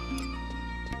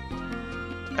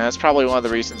 And that's probably one of the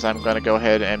reasons I'm going to go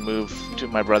ahead and move to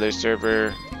my brother's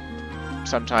server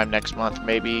sometime next month,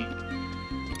 maybe.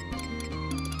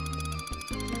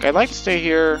 I'd like to stay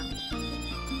here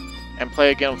and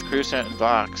play again with Crucent and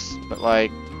Vox, but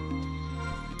like,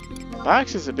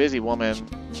 Vox is a busy woman,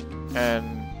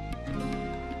 and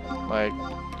like,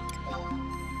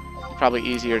 probably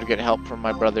easier to get help from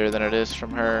my brother than it is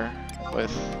from her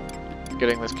with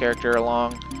getting this character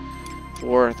along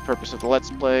for the purpose of the Let's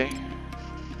Play.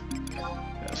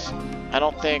 Yes. I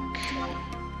don't think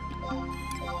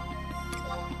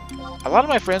a lot of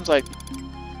my friends, like,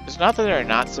 it's not that they're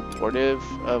not supportive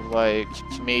of like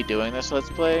me doing this Let's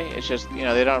Play, it's just, you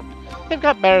know, they've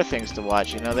got better things to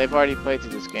watch, you know, they've already played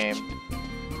through this game.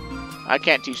 I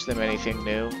can't teach them anything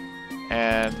new,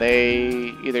 and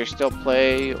they either still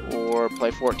play or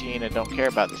play 14 and don't care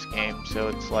about this game, so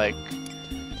it's like,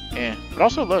 eh. But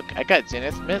also, look, I got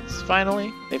Zenith Myths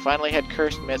finally. They finally had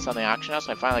Cursed Myths on the auction house,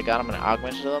 I finally got them and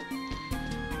augmented them.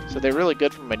 So they're really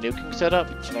good for my nuking setup,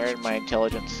 and they're in my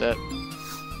intelligence set.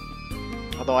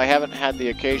 Although I haven't had the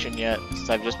occasion yet, since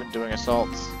I've just been doing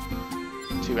assaults,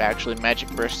 to actually magic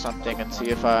burst something and see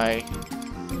if I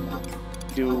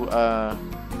do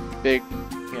big,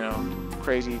 you know,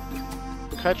 crazy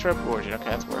Cutra Gorgon. Okay,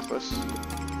 that's worthless.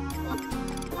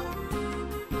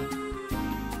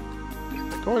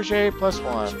 Gorget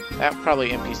 +1. That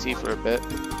probably NPC for a bit.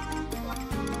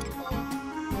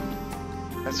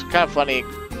 That's kind of funny.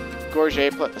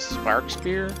 Gorget plus Spark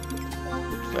Spear?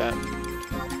 What's that?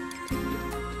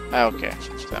 Oh, okay.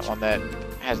 It's that one that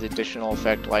has the additional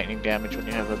effect lightning damage when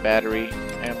you have a battery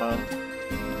ammo.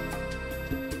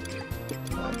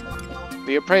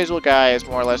 The appraisal guy is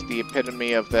more or less the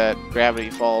epitome of that Gravity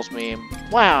Falls meme.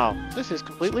 Wow, this is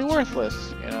completely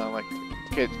worthless. You know, like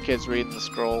kids reading the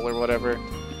scroll or whatever,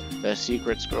 the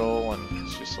secret scroll, and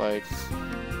it's just like,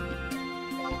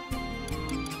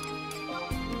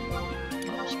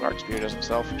 oh, Spark Spear doesn't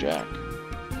sell for jack.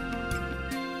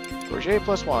 Gorget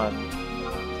 +1.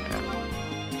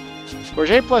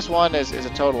 Gorget +1 is a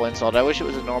total insult. I wish it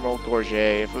was a normal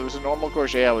Gorget. If it was a normal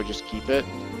Gorget, I would just keep it.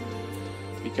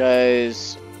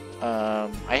 Because I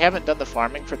haven't done the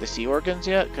farming for the sea organs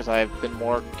yet, because I've been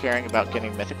more caring about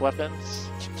getting mythic weapons.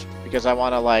 Because I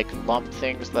want to like lump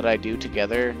things that I do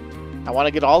together. I want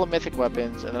to get all the mythic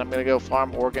weapons, and then I'm going to go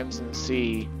farm organs in the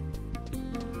sea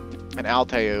and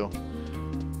Altair,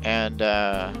 and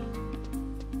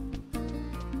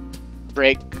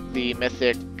break the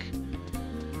mythic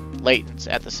latents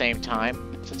at the same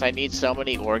time. Since I need so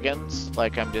many organs,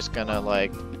 like I'm just gonna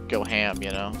like go ham,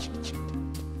 you know.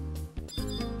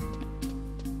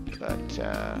 But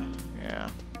yeah.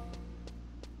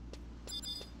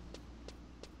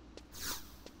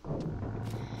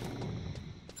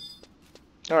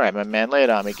 Alright, my man, lay it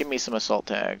on me. Give me some assault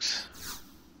tags.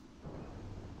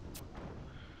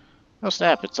 Oh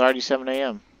snap, it's already 7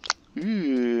 AM.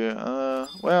 Ooh,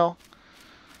 well,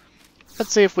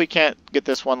 let's see if we can't get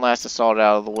this one last assault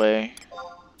out of the way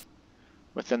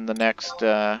within the next,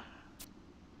 well,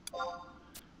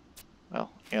 you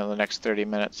know, the next 30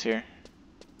 minutes here,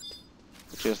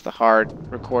 which is the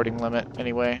hard recording limit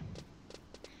anyway.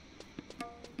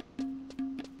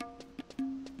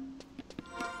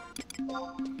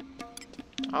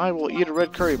 I will eat a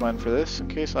red curry bun for this in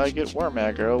case I get worm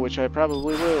aggro, which I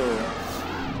probably will.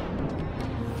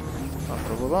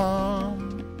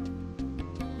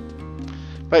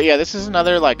 But yeah, this is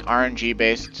another like RNG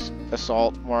based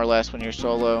assault more or less when you're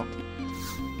solo,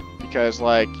 because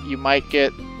like you might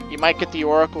get the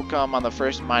oracle come on the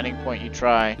first mining point you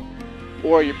try,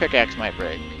 or your pickaxe might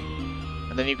break,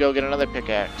 and then you go get another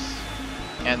pickaxe,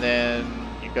 and then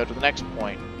you go to the next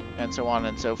point, and so on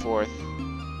and so forth.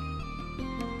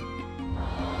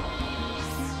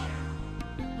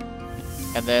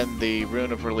 And then the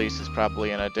rune of release is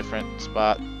probably in a different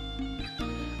spot.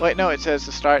 Wait, no, it says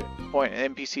the start point,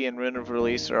 NPC, and rune of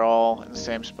release are all in the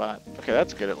same spot. Okay,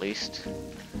 that's good at least.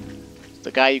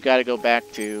 The guy you gotta go back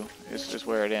to is just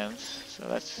where it ends. So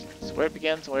that's where it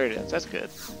begins and where it ends. That's good.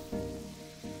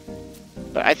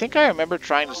 But I think I remember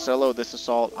trying to solo this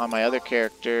assault on my other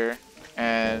character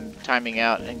and timing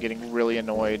out and getting really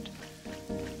annoyed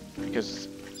because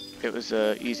it was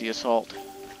an easy assault.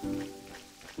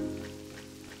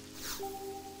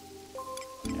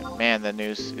 And man, the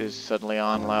news is suddenly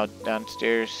on loud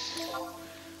downstairs.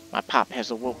 My pop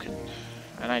has awoken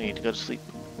and I need to go to sleep.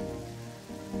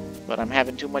 But I'm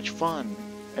having too much fun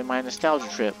in my nostalgia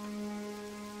trip.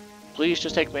 Please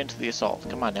just take me into the assault.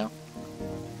 Come on now.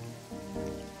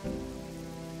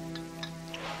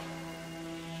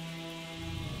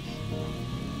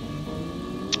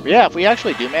 Yeah, if we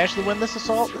actually do manage to win this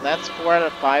assault, then that's 4 out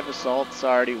of 5 assaults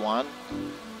already won.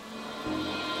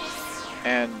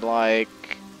 And, like,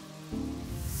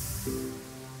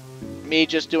 me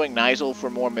just doing Nigel for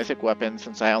more mythic weapons,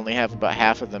 since I only have about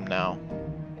half of them now,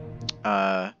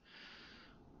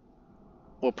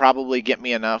 will probably get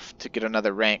me enough to get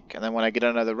another rank. And then when I get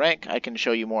another rank, I can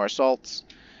show you more assaults.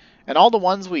 And all the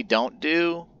ones we don't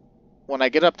do, when I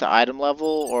get up to item level,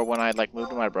 or when I like move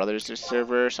to my brother's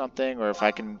server or something, or if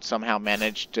I can somehow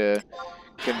manage to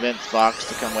convince Vox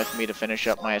to come with me to finish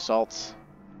up my assaults,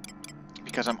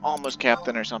 because I'm almost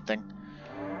captain or something,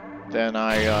 then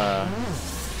I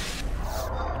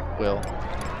will.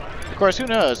 Of course, who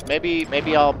knows?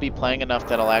 Maybe I'll be playing enough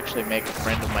that I'll actually make a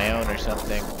friend of my own or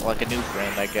something, like a new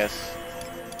friend, I guess,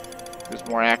 who's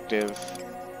more active.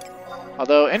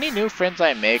 Although, any new friends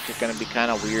I make are going to be kind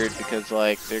of weird because,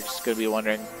 like, they're just going to be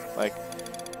wondering, like,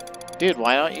 dude,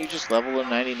 why don't you just level to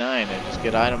 99 and just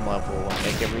get item level and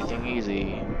make everything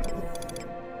easy?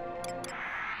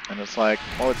 And it's like,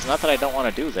 well, it's not that I don't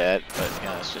want to do that, but, you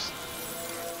know, it's just...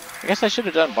 I guess I should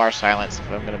have done bar silence if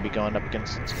I'm going to be going up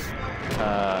against,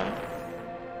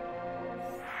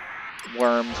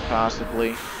 worms,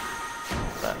 possibly.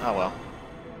 But, oh well.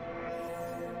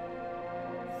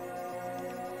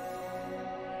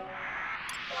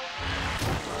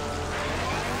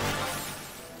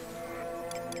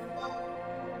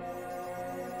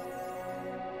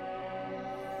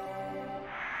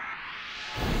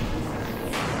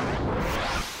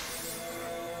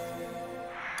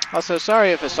 Also,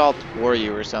 sorry if assaults bore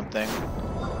you or something.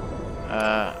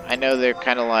 I know they're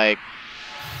kind of like...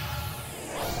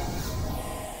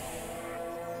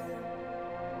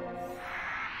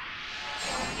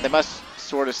 They must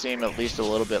sort of seem at least a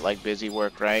little bit like busy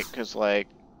work, right? Because, like...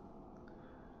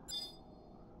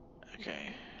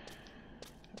 Okay.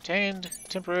 Obtained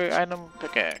temporary item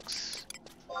pickaxe.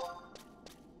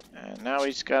 And now we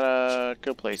just gotta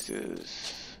go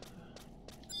places.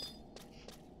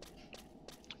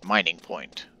 Mining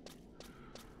point.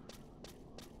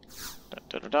 Dun,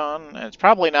 dun, dun, dun. And it's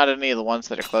probably not any of the ones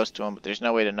that are close to him, but there's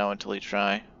no way to know until you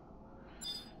try.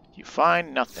 You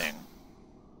find nothing.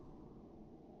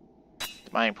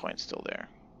 The mining point's still there.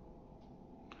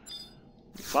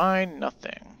 You find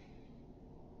nothing.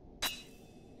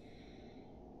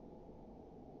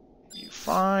 You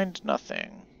find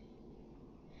nothing.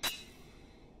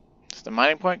 Is the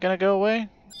mining point gonna go away?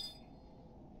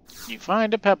 You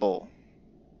find a pebble.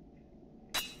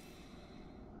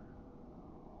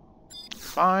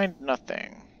 Find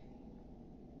nothing.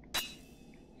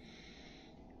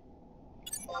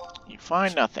 You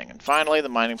find nothing. And finally the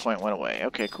mining point went away.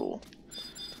 Okay, cool.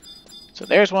 So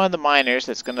there's one of the miners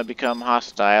that's going to become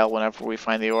hostile whenever we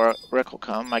find the Oracle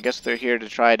come. I guess they're here to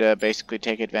try to basically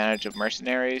take advantage of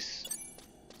mercenaries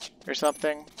or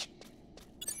something.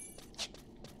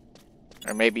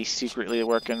 Or maybe secretly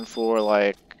working for,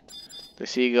 like, the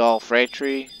Seagull Freight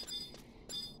Tree.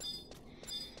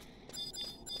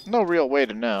 No real way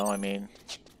to know. I mean,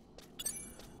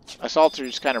 assaults are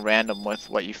just kind of random with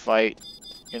what you fight,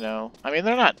 you know. I mean,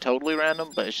 they're not totally random,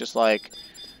 but it's just like,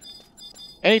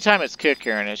 anytime it's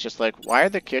Kickern, it's just like, why are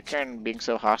the Kickern being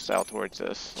so hostile towards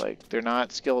us? Like, they're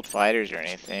not skilled fighters or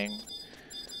anything.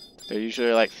 They're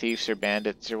usually like thieves or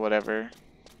bandits or whatever.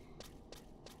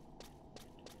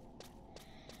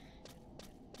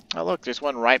 Oh look, there's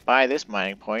one right by this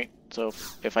mining point. So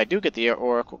if I do get the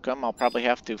Oracle come, I'll probably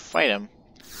have to fight him.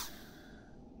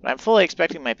 But I'm fully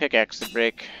expecting my pickaxe to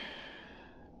break.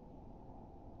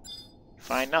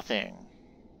 Find nothing.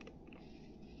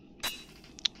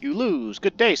 You lose.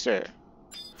 Good day, sir.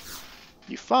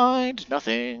 You find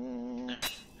nothing.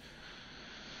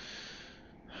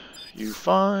 You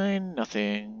find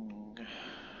nothing.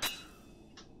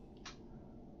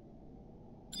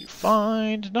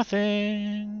 find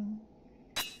nothing.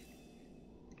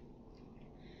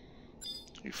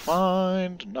 You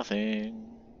find nothing.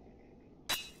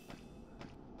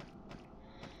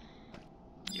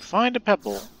 You find a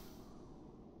pebble.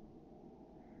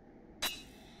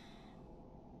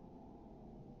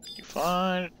 You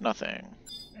find nothing.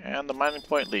 And the mining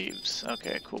point leaves.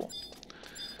 Okay, cool.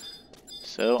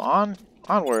 So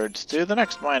onwards to the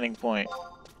next mining point.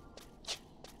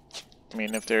 I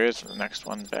mean, if there is the next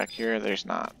one back here, there's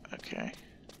not. Okay.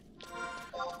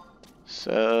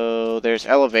 So there's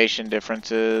elevation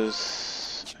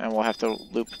differences, and we'll have to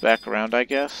loop back around, I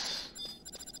guess.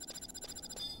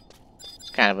 It's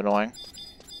kind of annoying.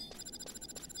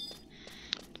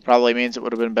 Probably means it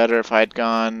would have been better if I'd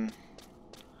gone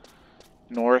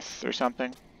north or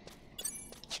something.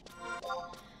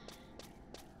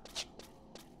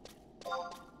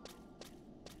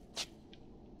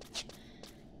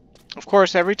 Of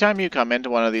course, every time you come into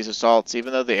one of these assaults,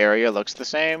 even though the area looks the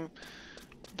same,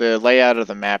 the layout of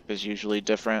the map is usually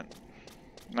different.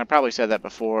 And I probably said that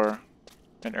before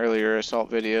in earlier assault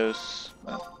videos.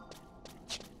 But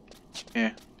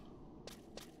yeah.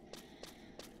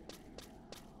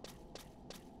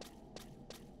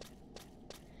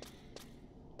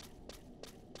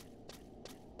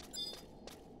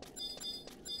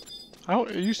 Oh,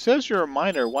 you says you're a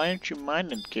miner. Why aren't you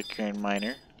mining, Kick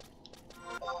Miner?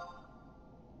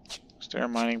 Is there a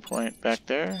mining point back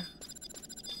there?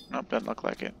 Nope, doesn't look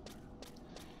like it.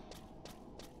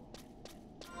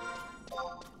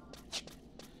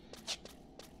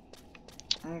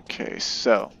 Okay,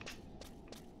 so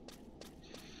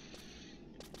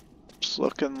it's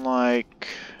looking like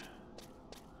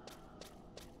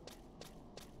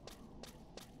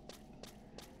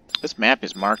this map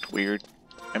is marked weird,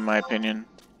 in my opinion.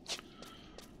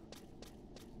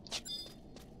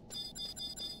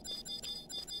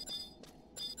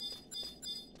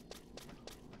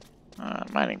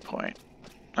 Mining point.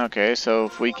 Okay, so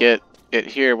if we get it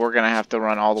here, we're gonna have to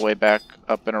run all the way back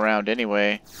up and around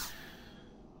anyway.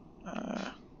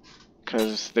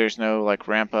 Because there's no, like,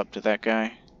 ramp up to that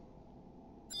guy.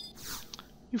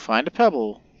 You find a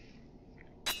pebble.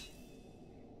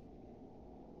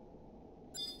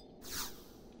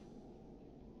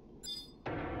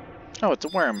 Oh, it's a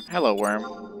worm. Hello, worm.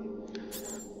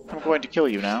 I'm going to kill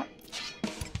you now.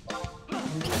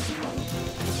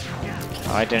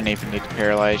 Oh, I didn't even need to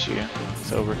paralyze you.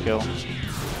 It's overkill.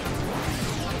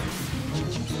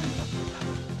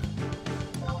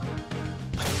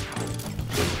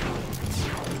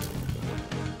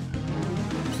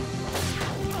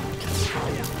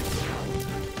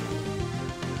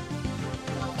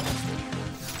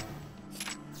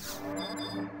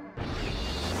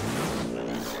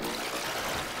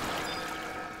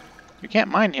 You can't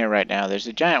mine here right now. There's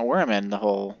a giant worm in the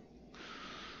hole.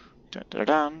 Dun, dun,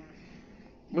 dun.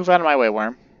 Move out of my way,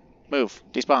 worm. Move.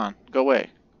 Despawn. Go away.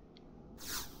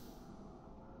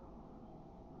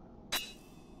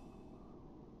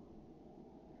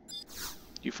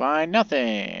 You find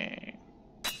nothing.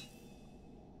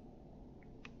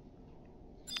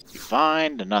 You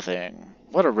find nothing.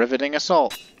 What a riveting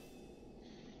assault.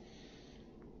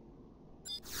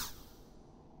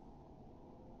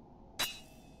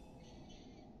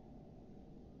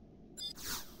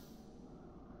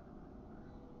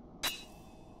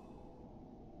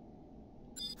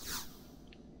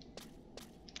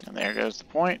 And there goes the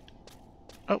point.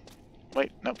 Oh,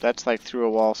 wait, nope, that's like through a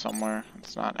wall somewhere.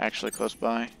 It's not actually close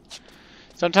by.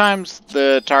 Sometimes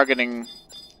the targeting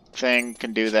thing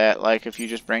can do that, like if you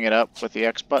just bring it up with the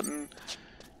X button,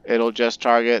 it'll just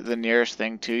target the nearest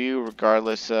thing to you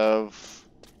regardless of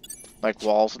like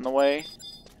walls in the way.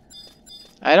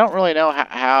 I don't really know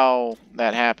how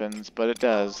that happens, but it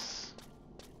does.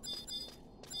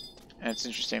 And it's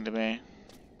interesting to me.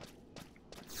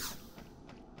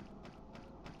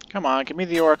 Come on, give me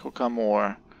the Oracle come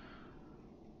more.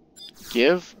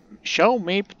 Show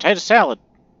me potato salad.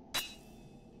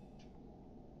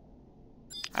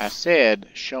 I said,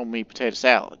 show me potato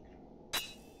salad.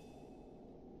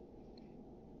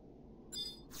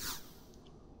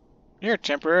 Your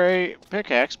temporary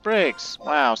pickaxe breaks.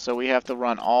 Wow, so we have to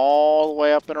run all the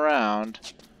way up and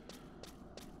around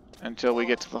until we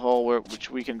get to the hole which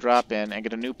we can drop in and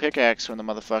get a new pickaxe from the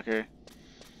motherfucker.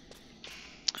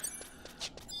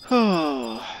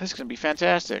 Oh, this is going to be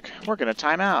fantastic. We're going to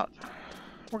time out.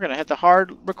 We're going to hit the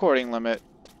hard recording limit.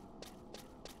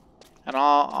 And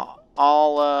I'll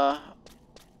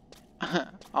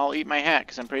eat my hat,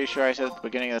 because I'm pretty sure I said at the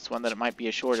beginning of this one that it might be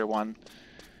a shorter one.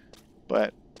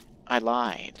 But I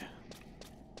lied.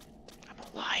 I'm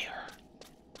a liar.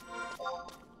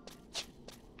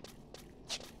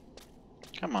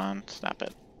 Come on, stop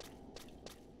it.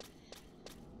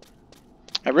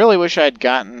 I really wish I'd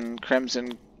gotten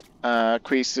Crimson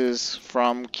Creases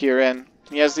from Kieran.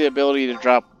 He has the ability to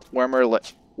drop Wormhole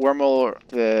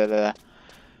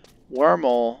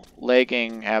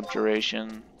Legging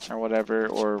Abjuration or whatever,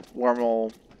 or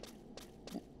Wormhole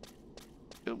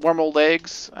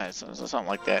Legs, something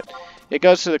like that. It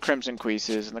goes to the Crimson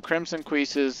Creases, and the Crimson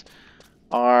Creases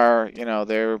are, you know,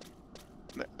 they're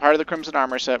part of the Crimson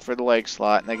Armor set for the leg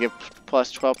slot, and they give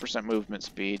plus 12% movement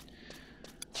speed.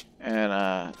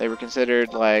 And they were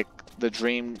considered like the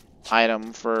dream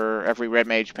item for every Red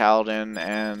Mage Paladin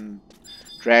and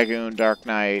Dragoon Dark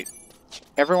Knight.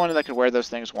 Everyone that could wear those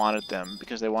things wanted them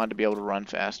because they wanted to be able to run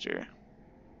faster.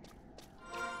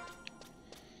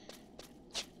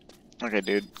 Okay,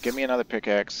 dude, give me another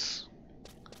pickaxe.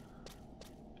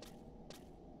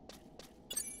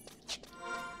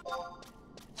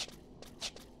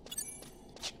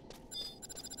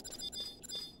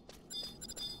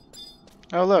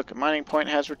 Oh look, a mining point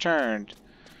has returned.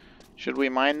 Should we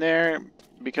mine there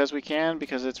because we can,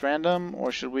 because it's random,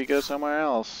 or should we go somewhere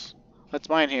else? Let's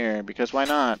mine here, because why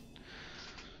not?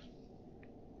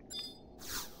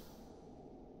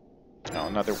 Oh,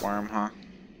 another worm, huh?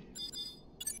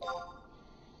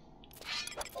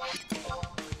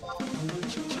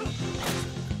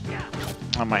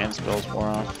 Oh, my inspills wore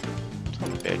off.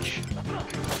 Son of a bitch.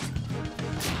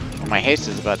 Oh, my haste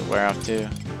is about to wear off too.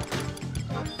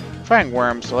 Fighting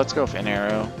worms, so let's go for an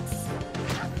arrow.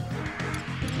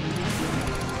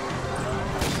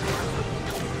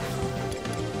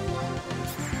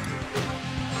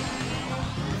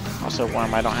 Also,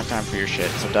 worm, I don't have time for your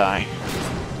shit, so die.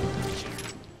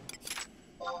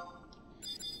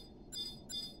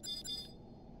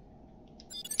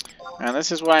 And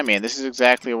this is what I mean. This is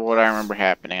exactly what I remember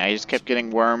happening. I just kept getting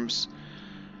worms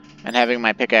and having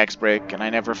my pickaxe break, and I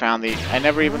never found the... I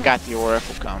never even got the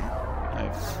Oracle come.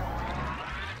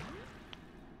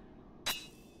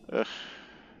 Ugh.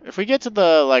 If we get to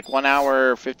the, like, 1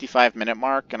 hour, 55-minute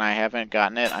mark and I haven't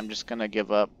gotten it, I'm just gonna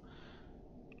give up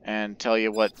and tell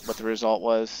you what the result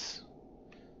was.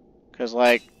 Because,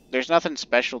 like, there's nothing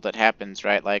special that happens,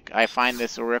 right? Like, I find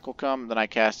this Oracle come, then I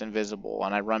cast Invisible,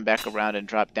 and I run back around and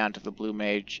drop down to the Blue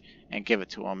Mage and give it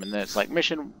to him. And then it's like,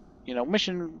 mission, you know,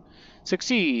 mission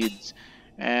succeeds,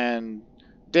 and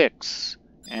dicks,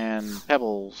 and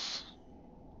pebbles,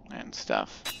 and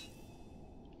stuff.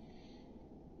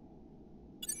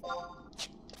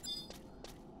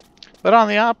 But on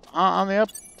the up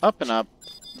and up,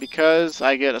 because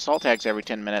I get assault tags every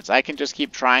 10 minutes, I can just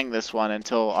keep trying this one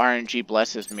until RNG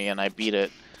blesses me and I beat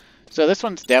it. So this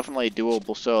one's definitely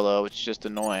doable solo, it's just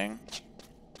annoying.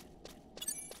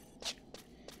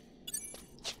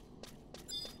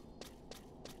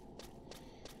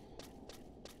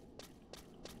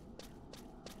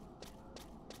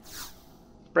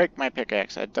 Break my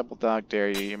pickaxe, I double dog dare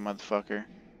you, you motherfucker.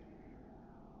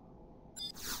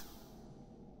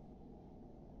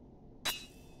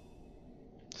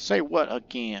 Say what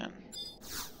again?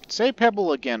 Say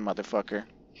pebble again, motherfucker.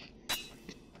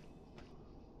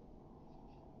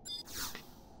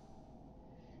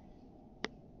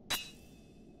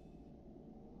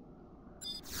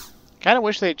 Kinda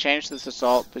wish they'd changed this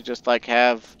assault to just like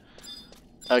have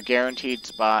a guaranteed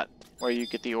spot where you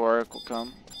get the Oracle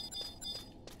come.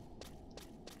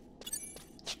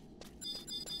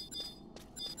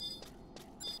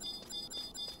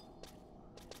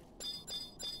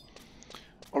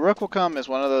 Oracle come is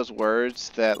one of those words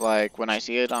that, like, when I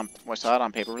saw it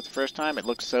on paper for the first time, it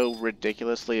looks so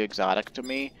ridiculously exotic to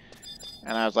me,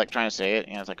 and I was like trying to say it,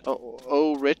 and I was like,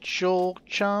 oh, ritual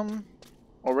chum,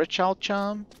 or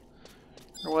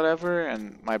whatever,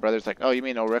 and my brother's like, oh, you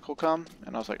mean Oracle come?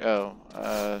 And I was like, oh,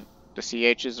 the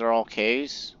CHs are all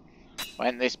Ks? Why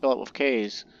didn't they spell it with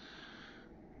Ks?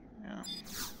 Yeah.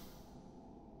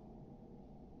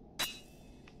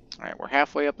 Alright, we're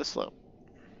halfway up the slope.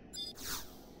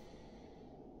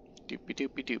 Doopy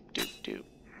doopy doop doop doop.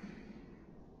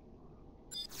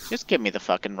 Just give me the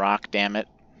fucking rock, damn it.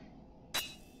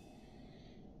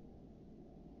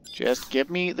 Just give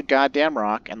me the goddamn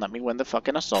rock and let me win the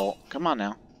fucking assault. Come on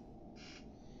now.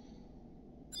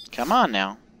 Come on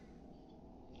now.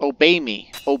 Obey me.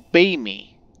 Obey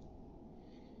me.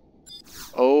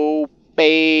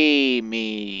 Obey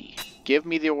me. Give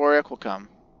me the Oracle come.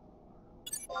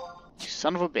 You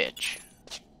son of a bitch.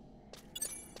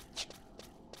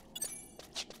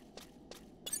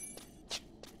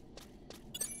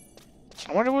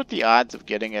 I wonder what the odds of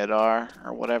getting it are,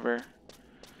 or whatever.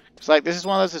 It's like, this is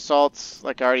one of those assaults,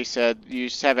 like I already said, you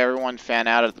just have everyone fan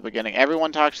out at the beginning.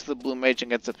 Everyone talks to the Blue Mage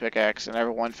and gets a pickaxe, and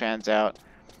everyone fans out.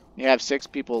 You have 6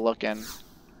 people looking,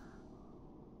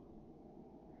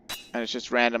 And it's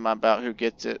just random about who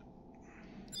gets it.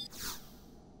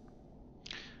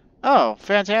 Oh,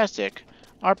 fantastic.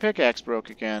 Our pickaxe broke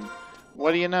again.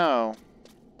 What do you know?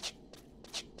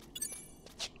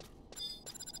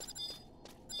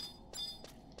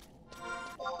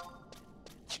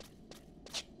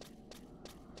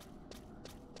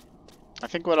 I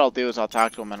think what I'll do is I'll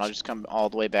talk to him and I'll just come all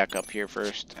the way back up here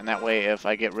first. And that way, if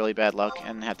I get really bad luck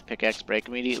and have the pickaxe break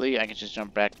immediately, I can just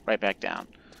jump right back down.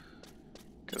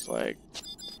 Because, like,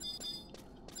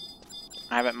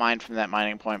 I haven't mined from that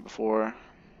mining point before.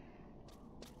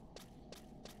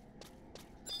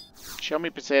 Show me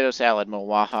potato salad,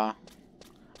 Mowaha.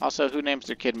 Also, who names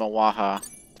their kid Mowaha?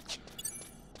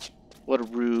 What a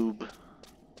rube.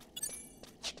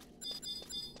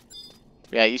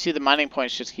 Yeah, you see the mining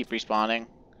points just keep respawning.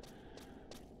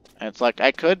 And it's like,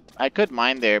 I could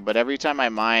mine there, but every time I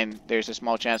mine, there's a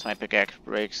small chance my pickaxe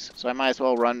breaks. So I might as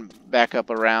well run back up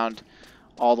around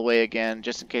all the way again,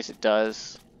 just in case it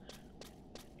does.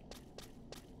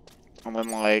 And then,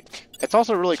 like, it's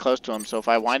also really close to him, so if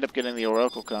I wind up getting the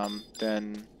Oracle come,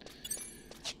 then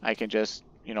I can just,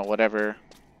 you know, whatever.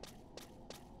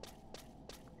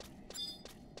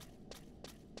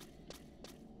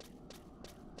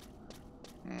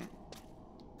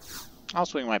 I'll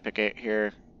swing my pick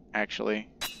here, actually,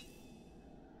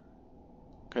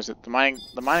 because the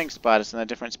mining spot is in a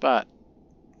different spot.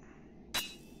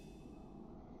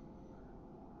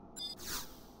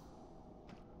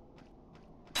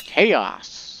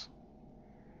 Chaos.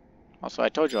 Also, I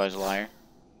told you I was a liar.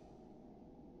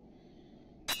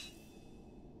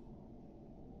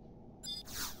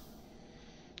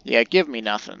 Yeah, give me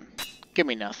nothing. Give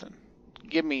me nothing.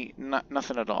 Give me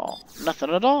nothing at all. Nothing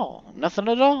at all. Nothing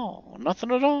at all.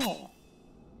 Nothing at all.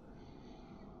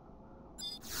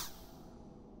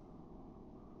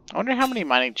 I wonder how many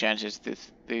mining chances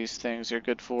these things are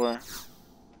good for.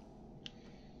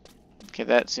 Okay,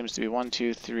 that seems to be 1,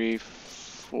 2, 3,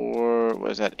 4.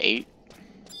 What is that? 8?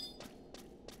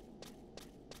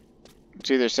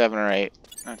 It's either 7 or 8.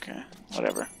 Okay,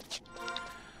 whatever.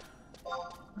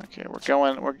 Okay,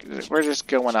 we're just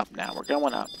going up now. We're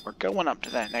going up. We're going up to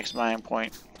that next mining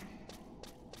point.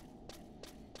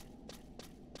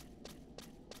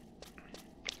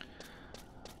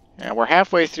 Yeah, we're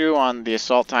halfway through on the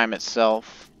assault time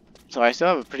itself, so I still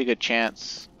have a pretty good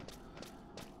chance,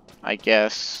 I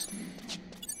guess.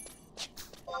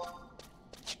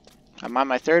 I'm on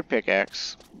my 3rd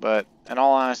pickaxe, but in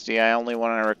all honesty, I only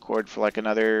want to record for like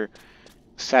another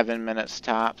 7 minutes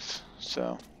tops,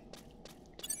 so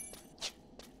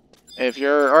if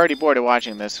you're already bored of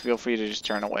watching this, feel free to just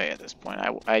turn away at this point.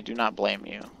 I do not blame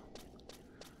you.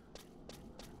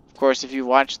 Of course, if you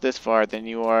watched this far, then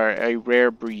you are a rare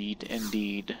breed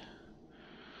indeed.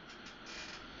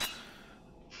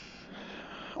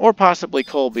 Or possibly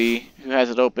Colby, who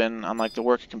has it open on like the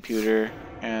work computer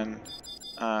and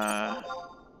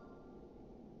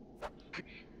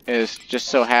is just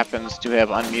so happens to have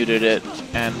unmuted it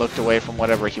and looked away from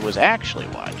whatever he was actually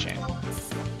watching.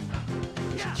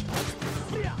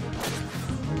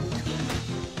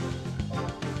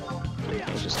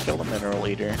 Just kill the mineral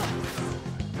eater.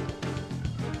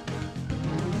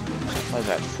 What is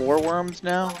that, 4 worms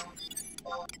now?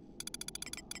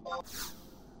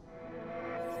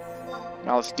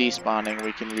 Now it's despawning,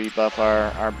 we can rebuff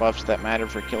our buffs that matter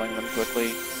for killing them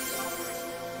quickly.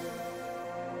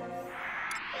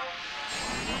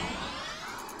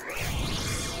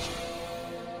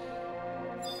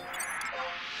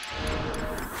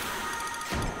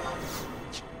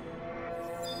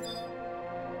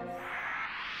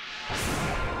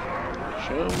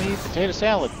 Show me potato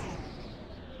salad.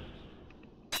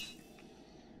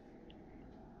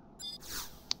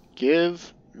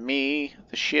 Give me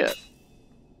the shit.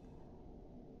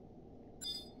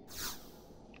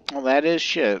 Well, that is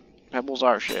shit. Pebbles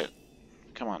are shit.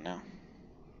 Come on now.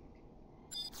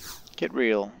 Get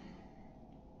real.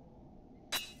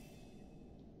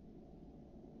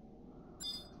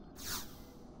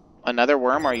 Another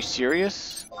worm? Are you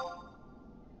serious?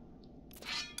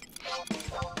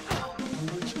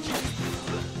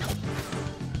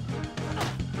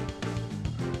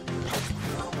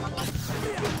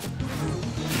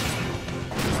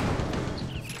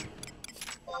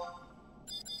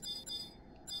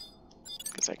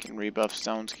 Guess I can rebuff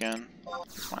stone skin.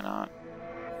 Why not?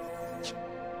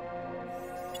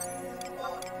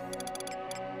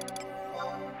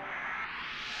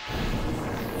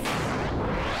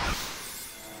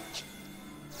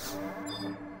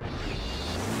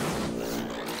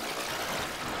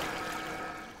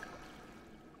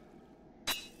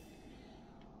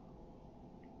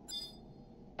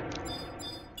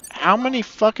 How many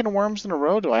fucking worms in a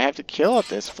row do I have to kill at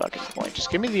this fucking point?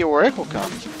 Just give me the oracle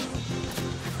come.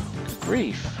 Good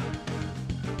grief.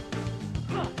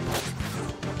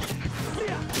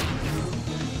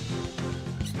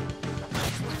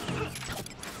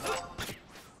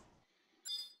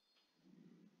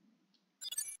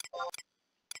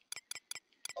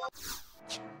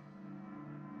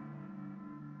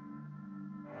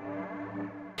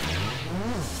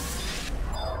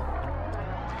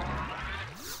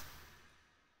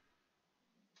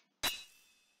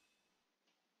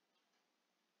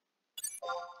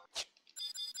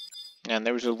 And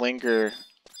there was a linger.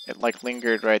 It like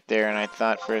lingered right there, and I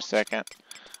thought for a second,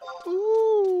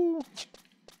 ooh.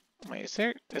 Wait, is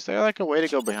there like a way to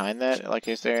go behind that? Like,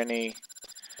 is there any?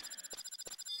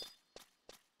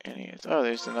 Oh,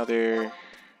 there's another.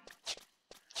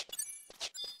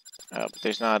 Oh, but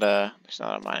there's not a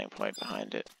mining point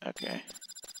behind it. Okay.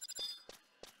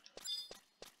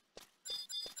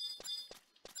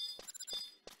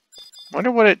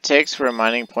 Wonder what it takes for a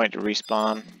mining point to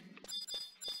respawn.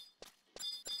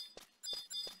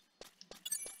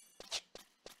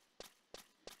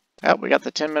 Oh, we got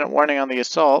the 10-minute warning on the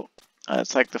assault.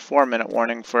 It's like the 4-minute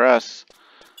warning for us,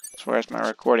 as far as my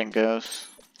recording goes.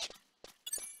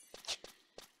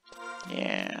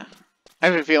 Yeah. I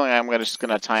have a feeling I'm just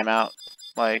gonna time out,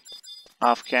 like,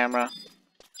 off camera.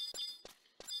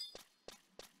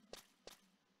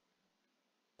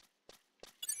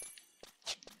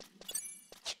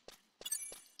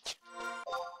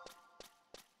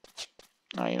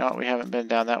 Oh, you know what? We haven't been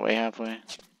down that way, have we?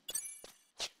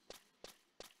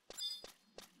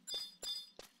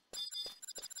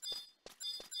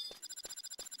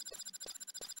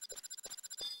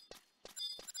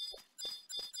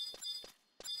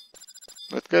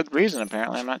 With good reason,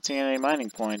 apparently. I'm not seeing any mining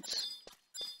points.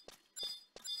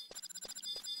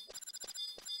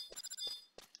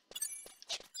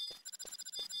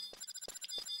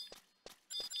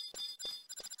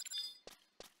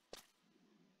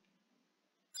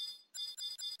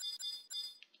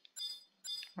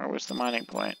 Where was the mining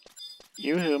point?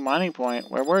 Yoo-hoo, mining point.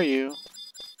 Where were you?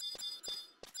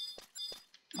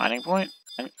 Mining point?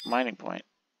 Mining point.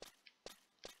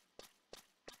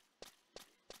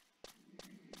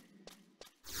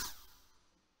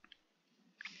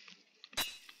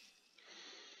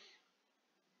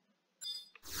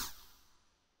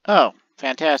 Oh,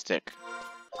 fantastic.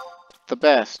 The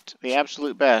best. The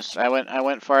absolute best. I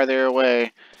went farther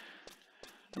away.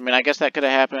 I mean, I guess that could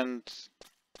have happened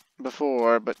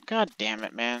before, but god damn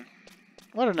it, man.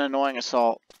 What an annoying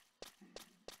assault.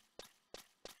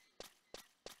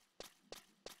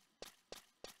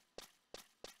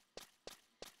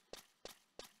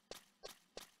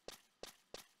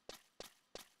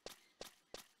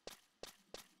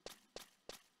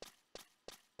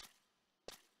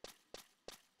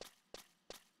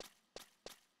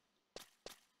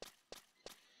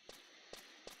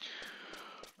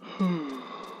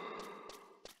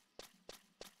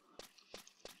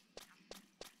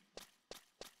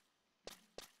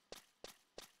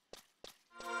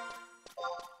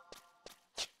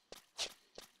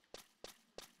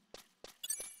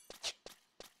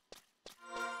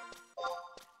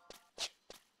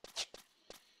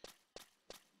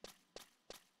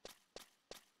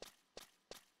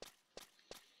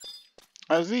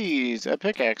 Aziz, a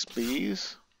pickaxe,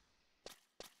 please.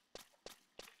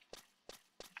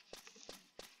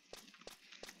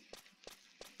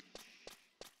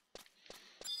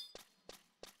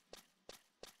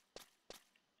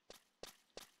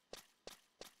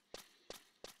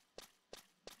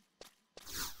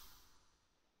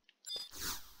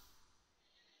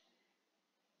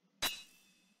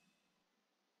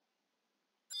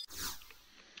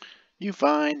 You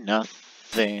find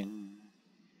nothing.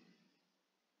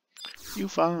 You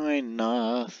find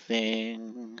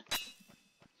nothing.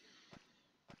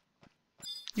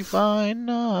 You find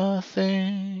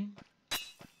nothing.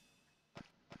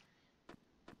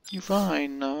 You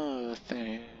find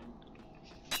nothing.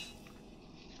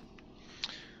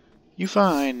 You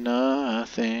find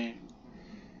nothing.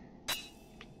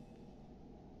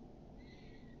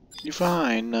 You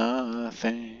find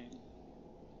nothing.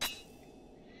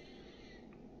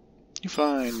 You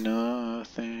find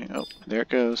nothing. Oh, there it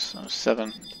goes. Oh,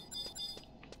 7.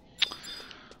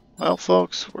 Well,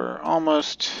 folks, we're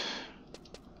almost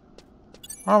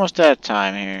out of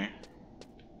time here.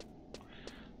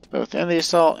 Both in the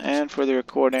assault and for the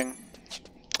recording.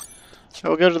 I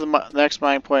will go to the next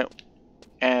mining point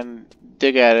and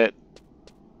dig at it.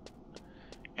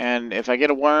 And if I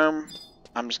get a worm,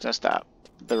 I'm just going to stop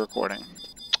the recording.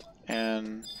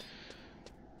 And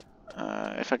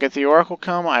if I get the oracle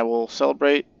come, I will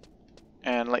celebrate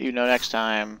and let you know next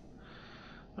time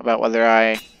about whether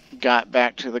I got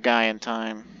back to the guy in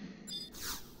time.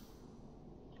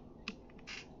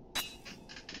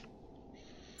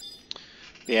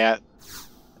 Yeah,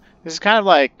 this is kind of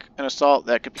like an assault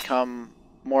that could become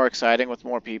more exciting with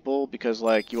more people, because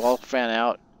like you all fan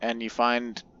out and you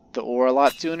find the ore a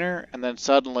lot sooner, and then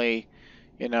suddenly,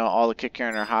 you know, all the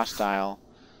Kikaren are hostile.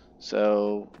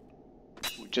 So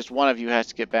just one of you has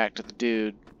to get back to the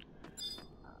dude.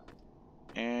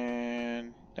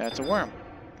 And that's a worm.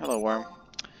 Hello, worm.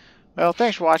 Well,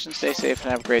 thanks for watching. Stay safe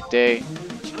and have a great day.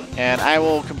 And I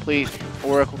will complete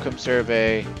Oracle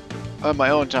Survey on my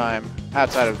own time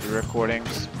outside of the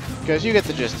recordings, because you get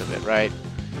the gist of it, right?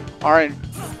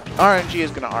 RNG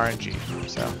is going to RNG.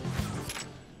 So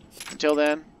until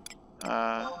then,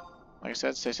 like I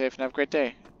said, stay safe and have a great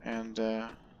day. And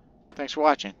thanks for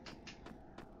watching.